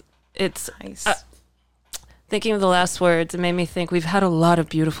perseveres. It's Nice. Thinking of the last words, it made me think we've had a lot of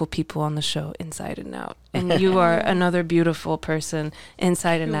beautiful people on the show, inside and out. And you are another beautiful person,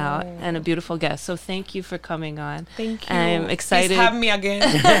 inside and out, and a beautiful guest. So thank you for coming on. Thank you. I'm excited. Please have me again.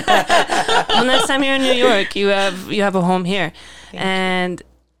 Well, next time you're in New York, you have a home here. And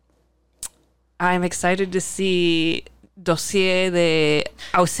I'm excited to see Dossier de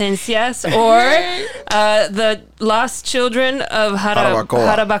Ausencias, or the Lost Children of Jarabacoa.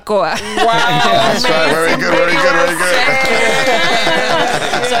 Wow. That's right. Very good.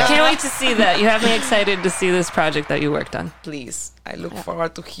 So I can't wait to see that. You have me excited to see this project that you worked on. Please, I look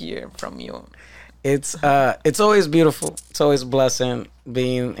forward to hear from you. It's always beautiful. It's always a blessing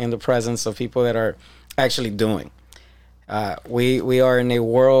being in the presence of people that are actually doing. We are in a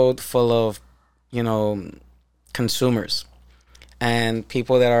world full of, consumers and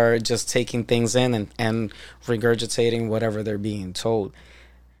people that are just taking things in and regurgitating whatever they're being told.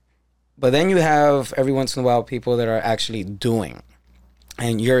 But then you have every once in a while people that are actually doing,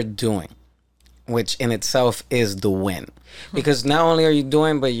 and you're doing, which in itself is the win. Because not only are you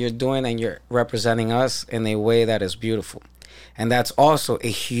doing, but you're doing and you're representing us in a way that is beautiful. And that's also a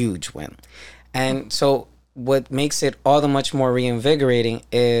huge win. And so what makes it all the much more reinvigorating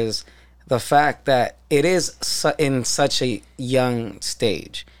is the fact that it is in such a young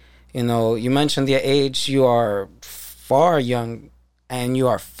stage. You mentioned the age. You are far young and you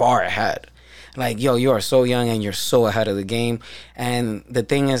are far ahead. Like, you are so young and you're so ahead of the game. And the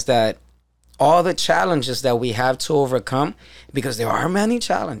thing is that all the challenges that we have to overcome, because there are many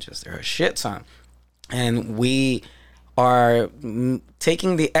challenges, there are shit ton, and we are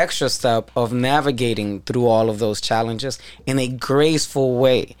taking the extra step of navigating through all of those challenges in a graceful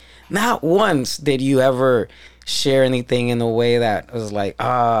way. Not once did you ever share anything in a way that was like,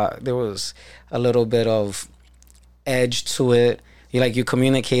 there was a little bit of edge to it. you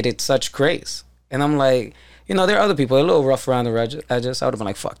communicated such grace. And I'm like, you know, there are other people a little rough around the edges. I would have been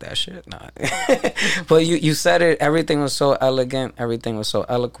like, fuck that shit. Nah. But you said it. Everything was so elegant. Everything was so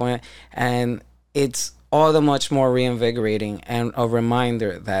eloquent. And it's all the much more reinvigorating and a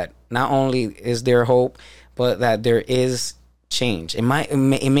reminder that not only is there hope, but that there is change. It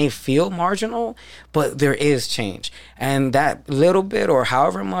may feel marginal, but there is change. And that little bit or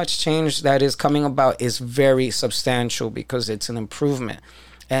however much change that is coming about is very substantial because it's an improvement.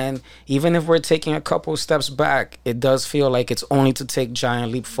 And even if we're taking a couple steps back, it does feel like it's only to take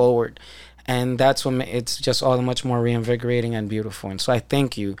giant leap forward. And that's when it's just all the much more reinvigorating and beautiful. And so I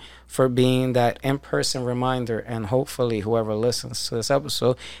thank you for being that in-person reminder. And hopefully whoever listens to this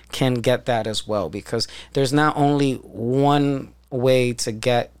episode can get that as well. Because there's not only one way to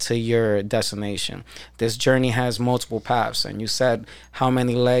get to your destination. This journey has multiple paths. And you said how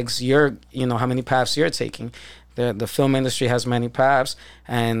many legs how many paths you're taking. The film industry has many paths,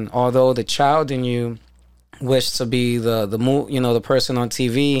 and although the child in you wished to be the person on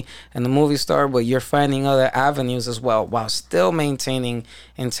TV and the movie star, but you're finding other avenues as well while still maintaining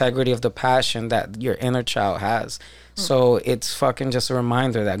integrity of the passion that your inner child has. So it's fucking just a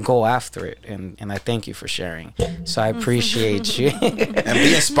reminder that go after it, and I thank you for sharing. So I appreciate you. And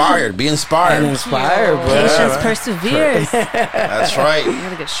be inspired. Be inspired. And inspired, bro. Patience perseveres. That's right. I'm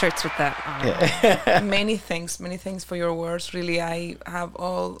gonna get shirts with that on. Yeah. Many thanks for your words. Really, I have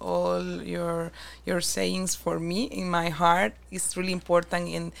all your sayings for me in my heart. It's really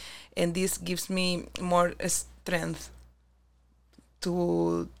important, and this gives me more strength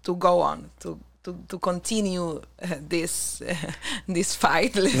to go on, to continue this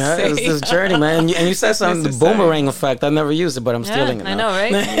fight. Let's say. It's this journey, man. And you said something, the boomerang effect. I never used it, but I'm stealing it now. I know,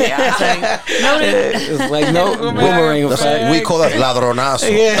 right? Yeah. It's like no boomerang effect. We call that ladronazo.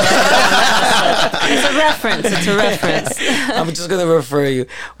 Yeah. It's a reference. I'm just going to refer you.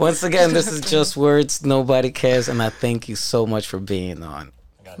 Once again, this is Just Words. Nobody cares. And I thank you so much for being on.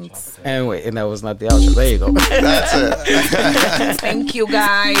 Anyway, and that was not the outro. There you go. That's it. Thank you,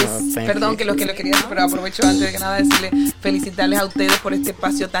 guys. Perdón que lo quería decir, pero aprovecho antes de que nada felicitarles a ustedes por este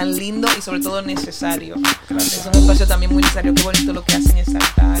espacio tan lindo y sobre todo necesario. Es un espacio también muy necesario. Qué bonito lo que hacen es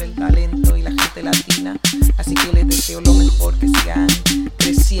exaltar el talento y la gente latina. Así que les deseo lo mejor, que sigan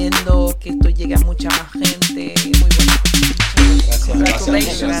creciendo, que esto llegue a mucha más gente. Muy bonito.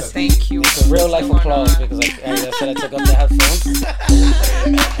 Congratulations. Thank you. It's a real life applause because I said I took off the headphones.